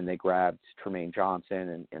they went and they grabbed Tremaine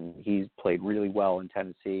Johnson, and he's played really well in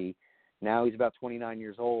Tennessee. Now he's about 29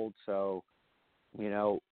 years old, so,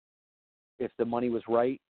 if the money was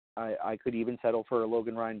right, I could even settle for a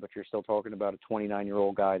Logan Ryan, but you're still talking about a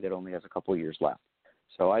 29-year-old guy that only has a couple of years left.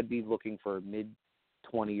 So I'd be looking for a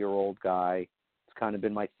mid-20-year-old guy. It's kind of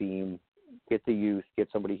been my theme. Get the youth, get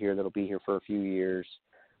somebody here that'll be here for a few years,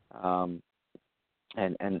 and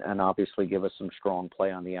obviously give us some strong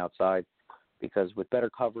play on the outside, because with better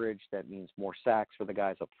coverage, that means more sacks for the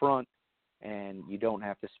guys up front, and you don't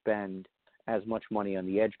have to spend as much money on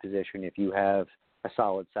the edge position if you have a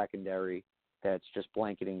solid secondary that's just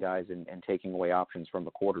blanketing guys and taking away options from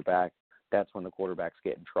the quarterback. That's when the quarterbacks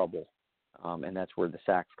get in trouble, and that's where the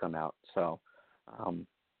sacks come out. So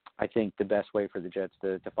I think the best way for the Jets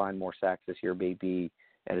to find more sacks this year may be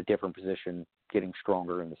at a different position, getting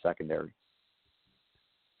stronger in the secondary.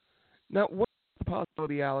 Now, what's the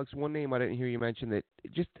possibility, Alex? One name I didn't hear you mention, that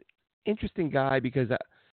just interesting guy, because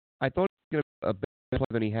I thought he was going to be a better player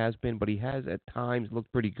than he has been, but he has at times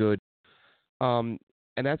looked pretty good.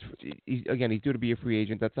 And that's, he's due to be a free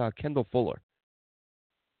agent. That's Kendall Fuller.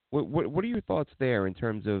 What are your thoughts there in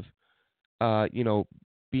terms of,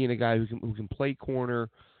 being a guy who can play corner?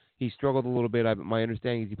 He struggled a little bit. My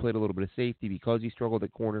understanding is he played a little bit of safety because he struggled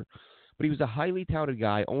at corner. But he was a highly touted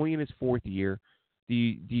guy, only in his 4th year. Do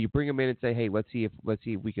you bring him in and say, hey, let's see if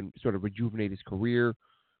we can sort of rejuvenate his career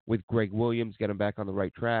with Greg Williams, get him back on the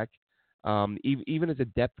right track? Even as a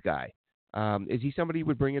depth guy, is he somebody you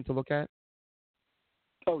would bring in to look at?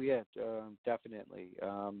 Oh yeah, definitely.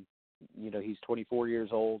 He's 24 years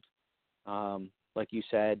old. Like you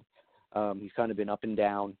said, he's kind of been up and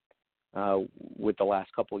down with the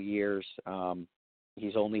last couple of years.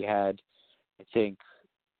 He's only had, I think,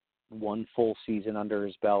 1 full season under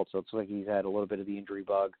his belt, so it's like he's had a little bit of the injury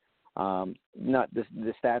bug. Not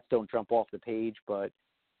the stats don't jump off the page, but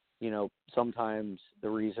sometimes the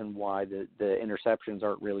reason why the interceptions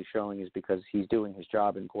aren't really showing is because he's doing his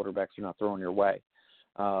job and quarterbacks are not throwing your way.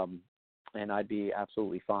 And I'd be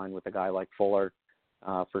absolutely fine with a guy like Fuller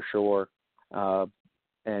for sure.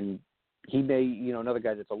 And he may, another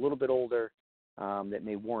guy that's a little bit older that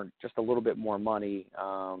may warrant just a little bit more money,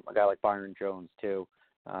 a guy like Byron Jones too,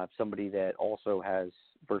 somebody that also has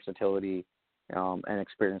versatility and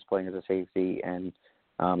experience playing as a safety and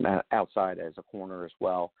outside as a corner as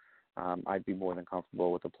well. I'd be more than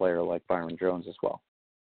comfortable with a player like Byron Jones as well.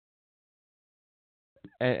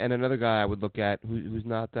 And another guy I would look at who's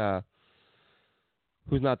not that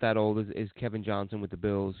old is Kevin Johnson with the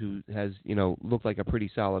Bills, who has looked like a pretty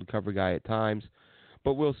solid cover guy at times,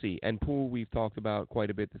 but we'll see. And Poole we've talked about quite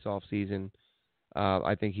a bit this offseason.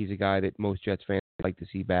 I think he's a guy that most Jets fans like to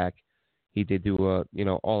see back. He did do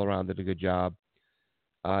all around did a good job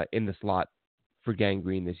in the slot for Gang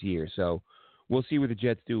Green this year. So we'll see what the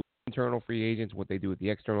Jets do with internal free agents, what they do with the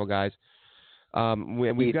external guys.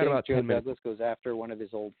 We've got about 10 minutes. Douglas goes after one of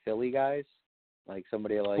his old Philly guys, like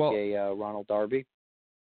somebody like a Ronald Darby?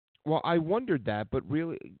 Well, I wondered that, but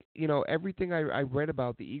really, everything I read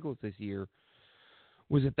about the Eagles this year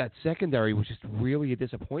was that secondary was just really a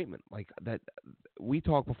disappointment. Like that, we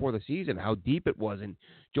talked before the season how deep it was, and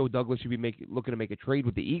Joe Douglas should be looking to make a trade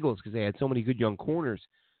with the Eagles because they had so many good young corners,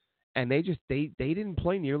 and they didn't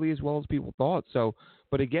play nearly as well as people thought. So,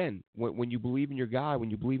 but again, when you believe in your guy,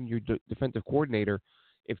 when you believe in your defensive coordinator,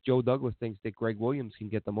 if Joe Douglas thinks that Greg Williams can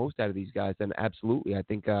get the most out of these guys, then absolutely, I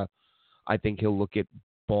think he'll look at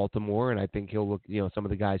Baltimore, and I think he'll look, some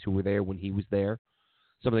of the guys who were there when he was there.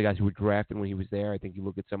 Some of the guys who were drafted when he was there. I think you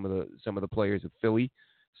look at some of the players at Philly.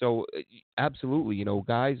 So absolutely,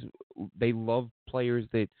 guys, they love players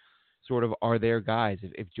that sort of are their guys.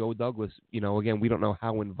 If Joe Douglas, again, we don't know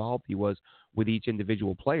how involved he was with each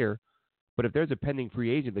individual player, but if there's a pending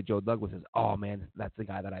free agent that Joe Douglas says, oh man, that's the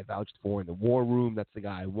guy that I vouched for in the war room. That's the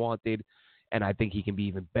guy I wanted, and I think he can be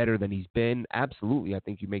even better than he's been. Absolutely, I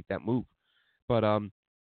think you make that move. But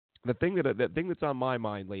the thing that's on my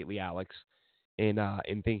mind lately, Alex, in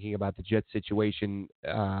thinking about the Jets situation,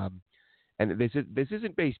 and this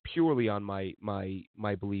isn't based purely on my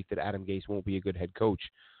belief that Adam Gase won't be a good head coach.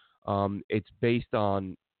 It's based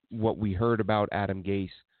on what we heard about Adam Gase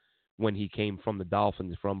when he came from the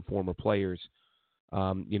Dolphins from former players.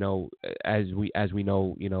 As we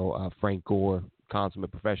know, Frank Gore,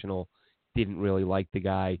 consummate professional, didn't really like the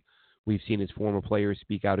guy. We've seen his former players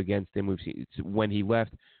speak out against him. We've seen when he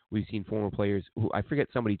left. We've seen former players who, I forget,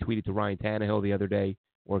 somebody tweeted to Ryan Tannehill the other day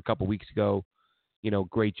or a couple weeks ago,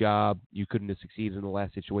 great job. You couldn't have succeeded in the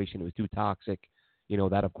last situation. It was too toxic.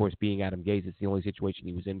 That, of course, being Adam Gase. It's the only situation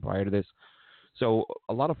he was in prior to this. So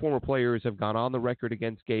a lot of former players have gone on the record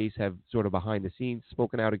against Gase, have sort of behind the scenes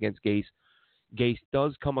spoken out against Gase. Gase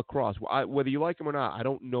does come across, whether you like him or not, I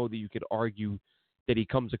don't know that you could argue that he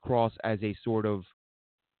comes across as a sort of,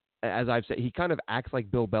 as I've said, he kind of acts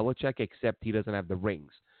like Bill Belichick, except he doesn't have the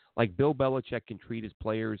rings. Like Bill Belichick can treat his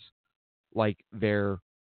players like they're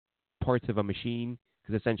parts of a machine,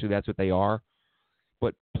 because essentially that's what they are.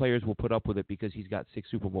 But players will put up with it because he's got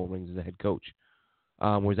 6 Super Bowl rings as a head coach,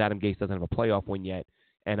 whereas Adam Gase doesn't have a playoff win yet.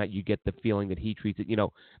 And you get the feeling that he treats it,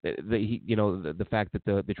 the fact that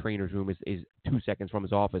the trainer's room is 2 seconds from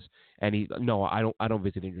his office, and I don't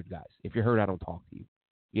visit injured guys. If you're hurt, I don't talk to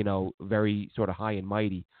you. Very sort of high and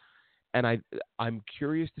mighty. And I'm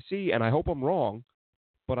curious to see, and I hope I'm wrong,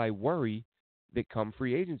 but I worry that come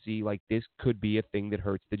free agency, like this could be a thing that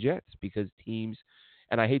hurts the Jets, because teams,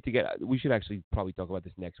 and I hate to we should actually probably talk about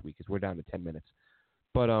this next week because we're down to 10 minutes.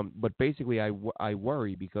 But basically I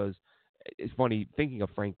worry because it's funny thinking of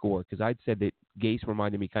Frank Gore, because I'd said that Gase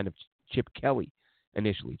reminded me kind of Chip Kelly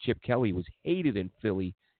initially. Chip Kelly was hated in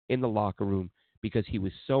Philly in the locker room because he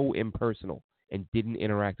was so impersonal and didn't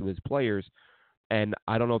interact with his players. And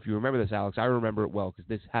I don't know if you remember this, Alex. I remember it well because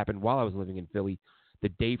this happened while I was living in Philly. The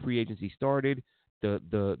day free agency started,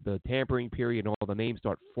 the tampering period, and all the names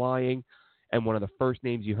start flying. And one of the first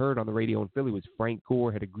names you heard on the radio in Philly was Frank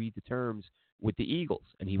Gore had agreed to terms with the Eagles,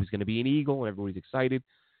 and he was going to be an Eagle, and everybody's excited.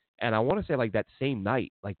 And I want to say, like, that same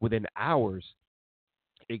night, like within hours,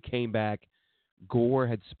 it came back. Gore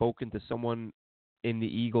had spoken to someone in the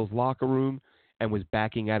Eagles locker room and was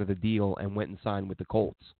backing out of the deal and went and signed with the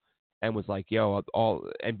Colts and was like,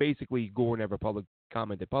 and basically Gore never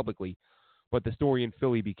commented publicly, but the story in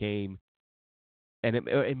Philly became, and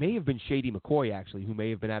it may have been Shady McCoy, actually, who may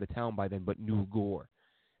have been out of town by then, but knew Gore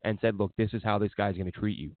and said, look, this is how this guy's going to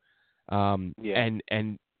treat you. And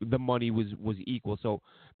the money was equal. So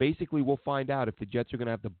basically we'll find out if the Jets are going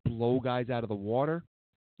to have to blow guys out of the water.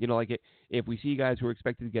 If we see guys who are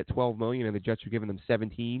expected to get $12 million and the Jets are giving them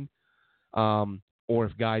 17, or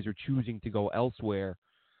if guys are choosing to go elsewhere,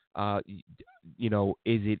 is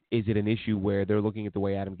it an issue where they're looking at the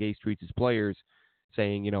way Adam Gase treats his players,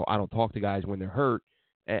 saying, I don't talk to guys when they're hurt,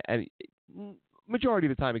 and majority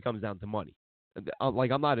of the time it comes down to money.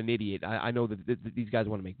 Like, I'm not an idiot. I know that these guys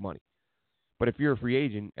want to make money. But if you're a free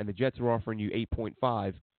agent and the Jets are offering you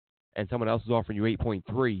 8.5 and someone else is offering you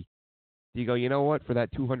 8.3, you go, you know what, for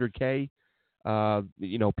that $200K,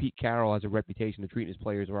 Pete Carroll has a reputation of treating his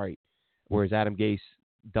players right, whereas Adam Gase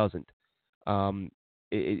doesn't.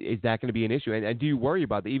 Is that going to be an issue? And do you worry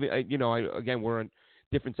about that? Even, again, we're on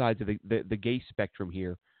different sides of the Gase spectrum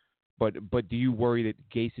here, but do you worry that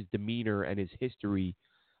Gase's demeanor and his history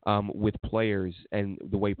with players and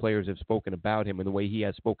the way players have spoken about him and the way he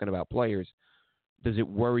has spoken about players, does it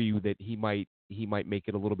worry you that he might make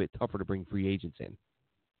it a little bit tougher to bring free agents in?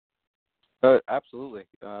 Absolutely.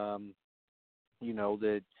 The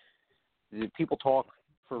people talk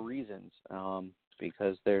for reasons,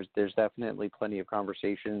 because there's definitely plenty of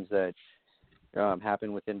conversations that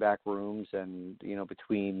happen within back rooms and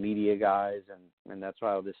between media guys, and that's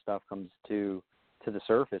why all this stuff comes to the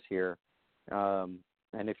surface here.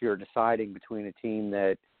 And if you're deciding between a team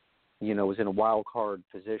that, was in a wild card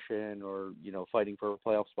position or, fighting for a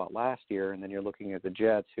playoff spot last year, and then you're looking at the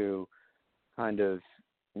Jets who kind of,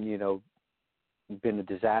 been a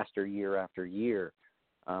disaster year after year,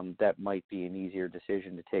 that might be an easier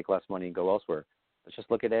decision to take less money and go elsewhere. Let's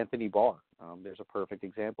just look at Anthony Barr. There's a perfect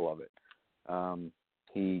example of it.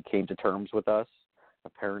 He came to terms with us,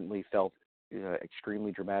 apparently felt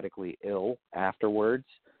extremely dramatically ill afterwards,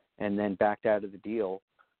 and then backed out of the deal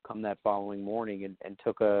come that following morning and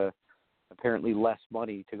took apparently less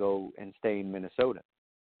money to go and stay in Minnesota.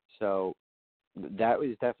 So that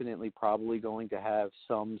is definitely probably going to have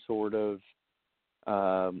some sort of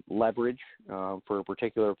leverage for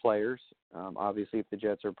particular players. Obviously, if the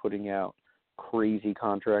Jets are putting out crazy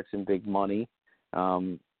contracts and big money,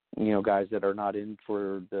 guys that are not in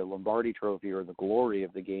for the Lombardi Trophy or the glory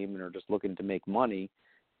of the game and are just looking to make money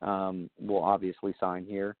will obviously sign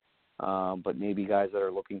here. But maybe guys that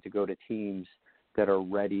are looking to go to teams that are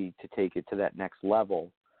ready to take it to that next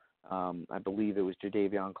level. I believe it was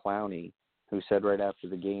Jadeveon Clowney who said right after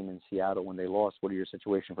the game in Seattle when they lost, "What are your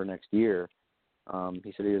situation for next year?"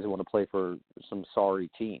 He said he doesn't want to play for some sorry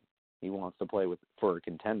team. He wants to play for a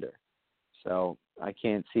contender. So I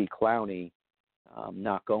can't see Clowney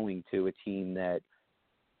not going to a team that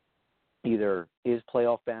either is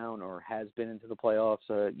playoff bound or has been into the playoffs,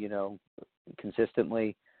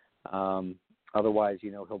 consistently. Otherwise,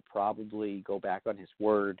 he'll probably go back on his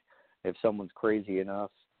word if someone's crazy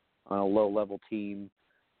enough on a low-level team,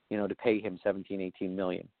 to pay him $17-18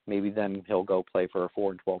 million. Maybe then he'll go play for a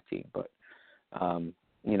 4-12 team. But,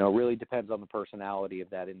 it really depends on the personality of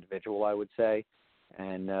that individual, I would say.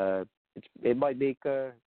 And it might make,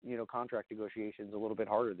 contract negotiations a little bit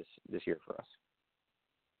harder this year for us.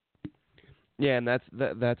 Yeah, and that's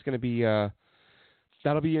going to be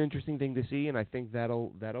that'll be an interesting thing to see, and I think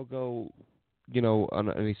that'll go, on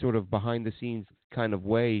a sort of behind the scenes kind of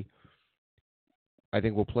way. I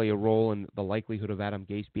think will play a role in the likelihood of Adam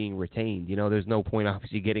Gase being retained. There's no point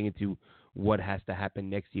obviously getting into what has to happen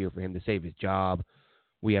next year for him to save his job.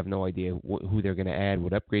 We have no idea who they're going to add,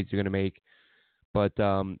 what upgrades they're going to make. But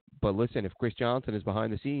listen, if Chris Johnson is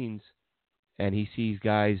behind the scenes and he sees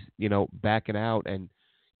guys, backing out and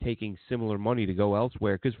taking similar money to go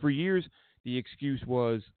elsewhere, because for years the excuse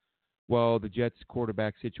was, well, the Jets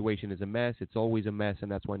quarterback situation is a mess. It's always a mess, and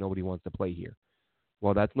that's why nobody wants to play here.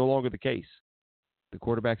 Well, that's no longer the case. The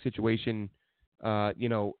quarterback situation,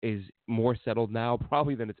 is more settled now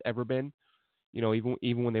probably than it's ever been.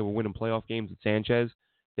 Even when they were winning playoff games with Sanchez,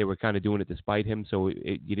 they were kind of doing it despite him, so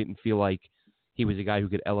you didn't feel like he was a guy who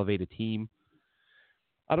could elevate a team.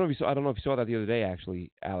 I don't know if you saw that the other day, actually,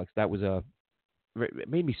 Alex. That was it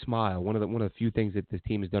made me smile. One of the few things that this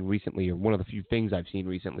team has done recently, or one of the few things I've seen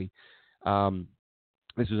recently.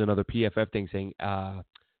 This was another PFF thing saying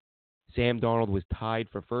Sam Darnold was tied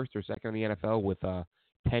for first or second in the NFL with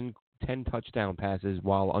 10 touchdown passes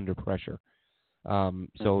while under pressure.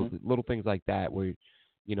 So little things like that where,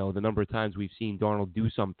 the number of times we've seen Darnold do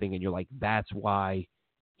something and you're like, that's why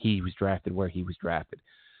he was drafted where he was drafted.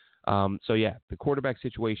 So, yeah, the quarterback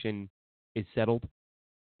situation is settled,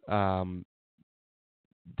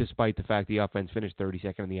 despite the fact the offense finished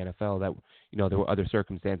 32nd in the NFL. That, there were other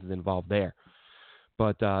circumstances involved there.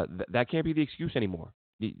 But that can't be the excuse anymore.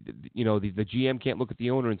 The GM can't look at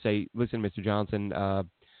the owner and say, listen, Mr. Johnson,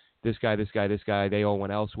 this guy, they all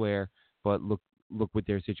went elsewhere, but look with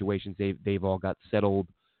their situations. They've all got settled,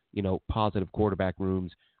 positive quarterback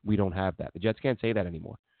rooms. We don't have that. The Jets can't say that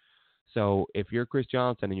anymore. So if you're Chris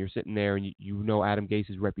Johnson and you're sitting there and you know Adam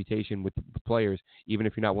Gase's reputation with the players, even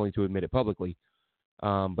if you're not willing to admit it publicly,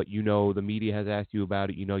 but the media has asked you about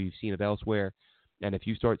it, you've seen it elsewhere, and if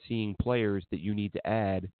you start seeing players that you need to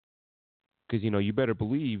add, because, you better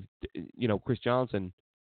believe, Chris Johnson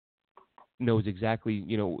knows exactly,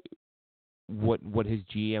 what his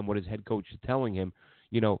GM, what his head coach is telling him.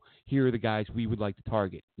 Here are the guys we would like to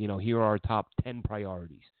target. Here are our top 10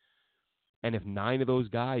 priorities. And if 9 of those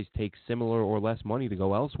guys take similar or less money to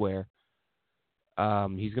go elsewhere,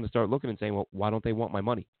 he's going to start looking and saying, well, why don't they want my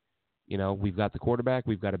money? We've got the quarterback.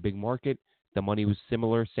 We've got a big market. The money was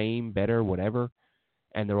similar, same, better, whatever.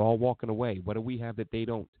 And they're all walking away. What do we have that they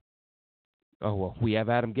don't? Oh, well, we have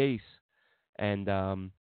Adam Gase. And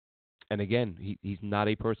again, he's not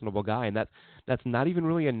a personable guy. And that's not even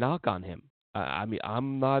really a knock on him. I've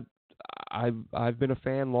been a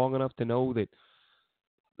fan long enough to know that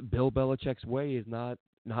Bill Belichick's way is not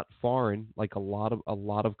foreign. Like a lot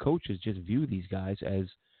of coaches just view these guys as,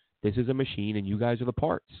 this is a machine and you guys are the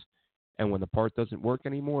parts. And when the part doesn't work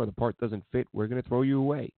anymore, the part doesn't fit, we're going to throw you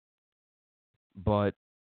away. But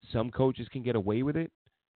some coaches can get away with it.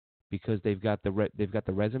 because they've got the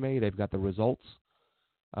resume, they've got the results.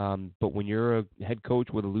 But when you're a head coach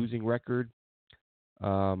with a losing record,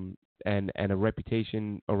 and a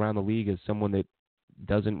reputation around the league as someone that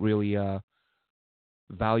doesn't really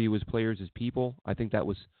value his players as people, I think that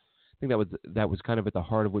was kind of at the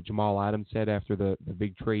heart of what Jamal Adams said after the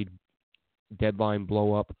big trade deadline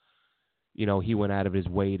blow up. You know, he went out of his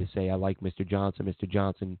way to say, I like Mr. Johnson. Mr.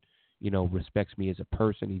 Johnson, you know, respects me as a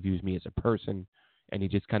person. He views me as a person. And he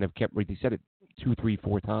just kind of he said it 2, 3,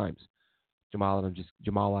 4 times. Jamal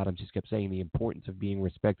Adams just kept saying the importance of being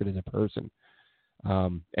respected as a person,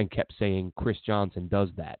 and kept saying Chris Johnson does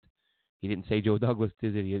that. He didn't say Joe Douglas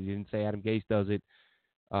does it. He didn't say Adam Gase does it.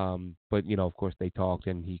 But, you know, of course they talked,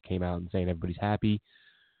 and he came out and saying everybody's happy.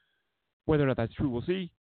 Whether or not that's true, we'll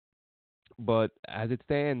see. But as it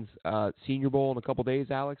stands, Senior Bowl in a couple days,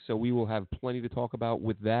 Alex, so we will have plenty to talk about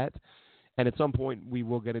with that. And at some point, we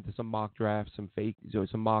will get into some mock drafts, some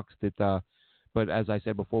mocks that, but as I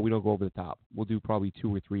said before, we don't go over the top. We'll do probably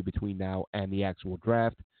 2 or 3 between now and the actual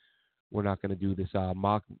draft. We're not going to do this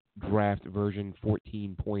mock draft version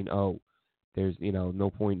 14.0. There's, you know, no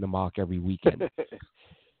point in the mock every weekend.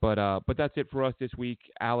 But that's it for us this week.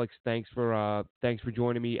 Alex, thanks for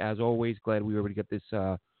joining me. As always, glad we were able to get this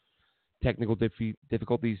technical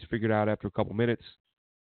difficulties figured out after a couple minutes.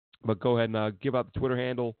 But go ahead and give out the Twitter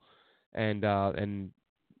handle and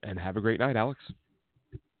have a great night, Alex.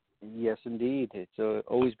 Yes, indeed. It's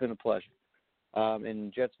always been a pleasure.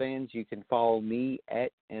 And Jets fans, you can follow me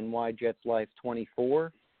at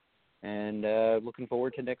NYJetsLife24. And looking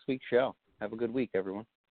forward to next week's show. Have a good week, everyone.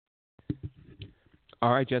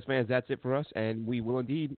 All right, Jets fans, that's it for us, and we will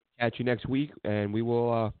indeed catch you next week, and we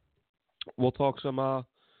will we'll talk some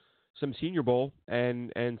Senior Bowl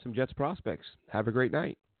and some Jets prospects. Have a great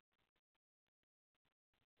night.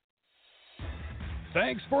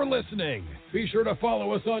 Thanks for listening. Be sure to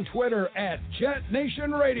follow us on Twitter at Jet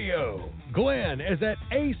Nation Radio. Glenn is at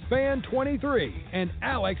AceFan23 and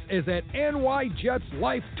Alex is at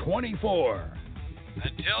NYJetsLife24.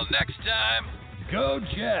 Until next time, go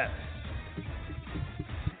Jets!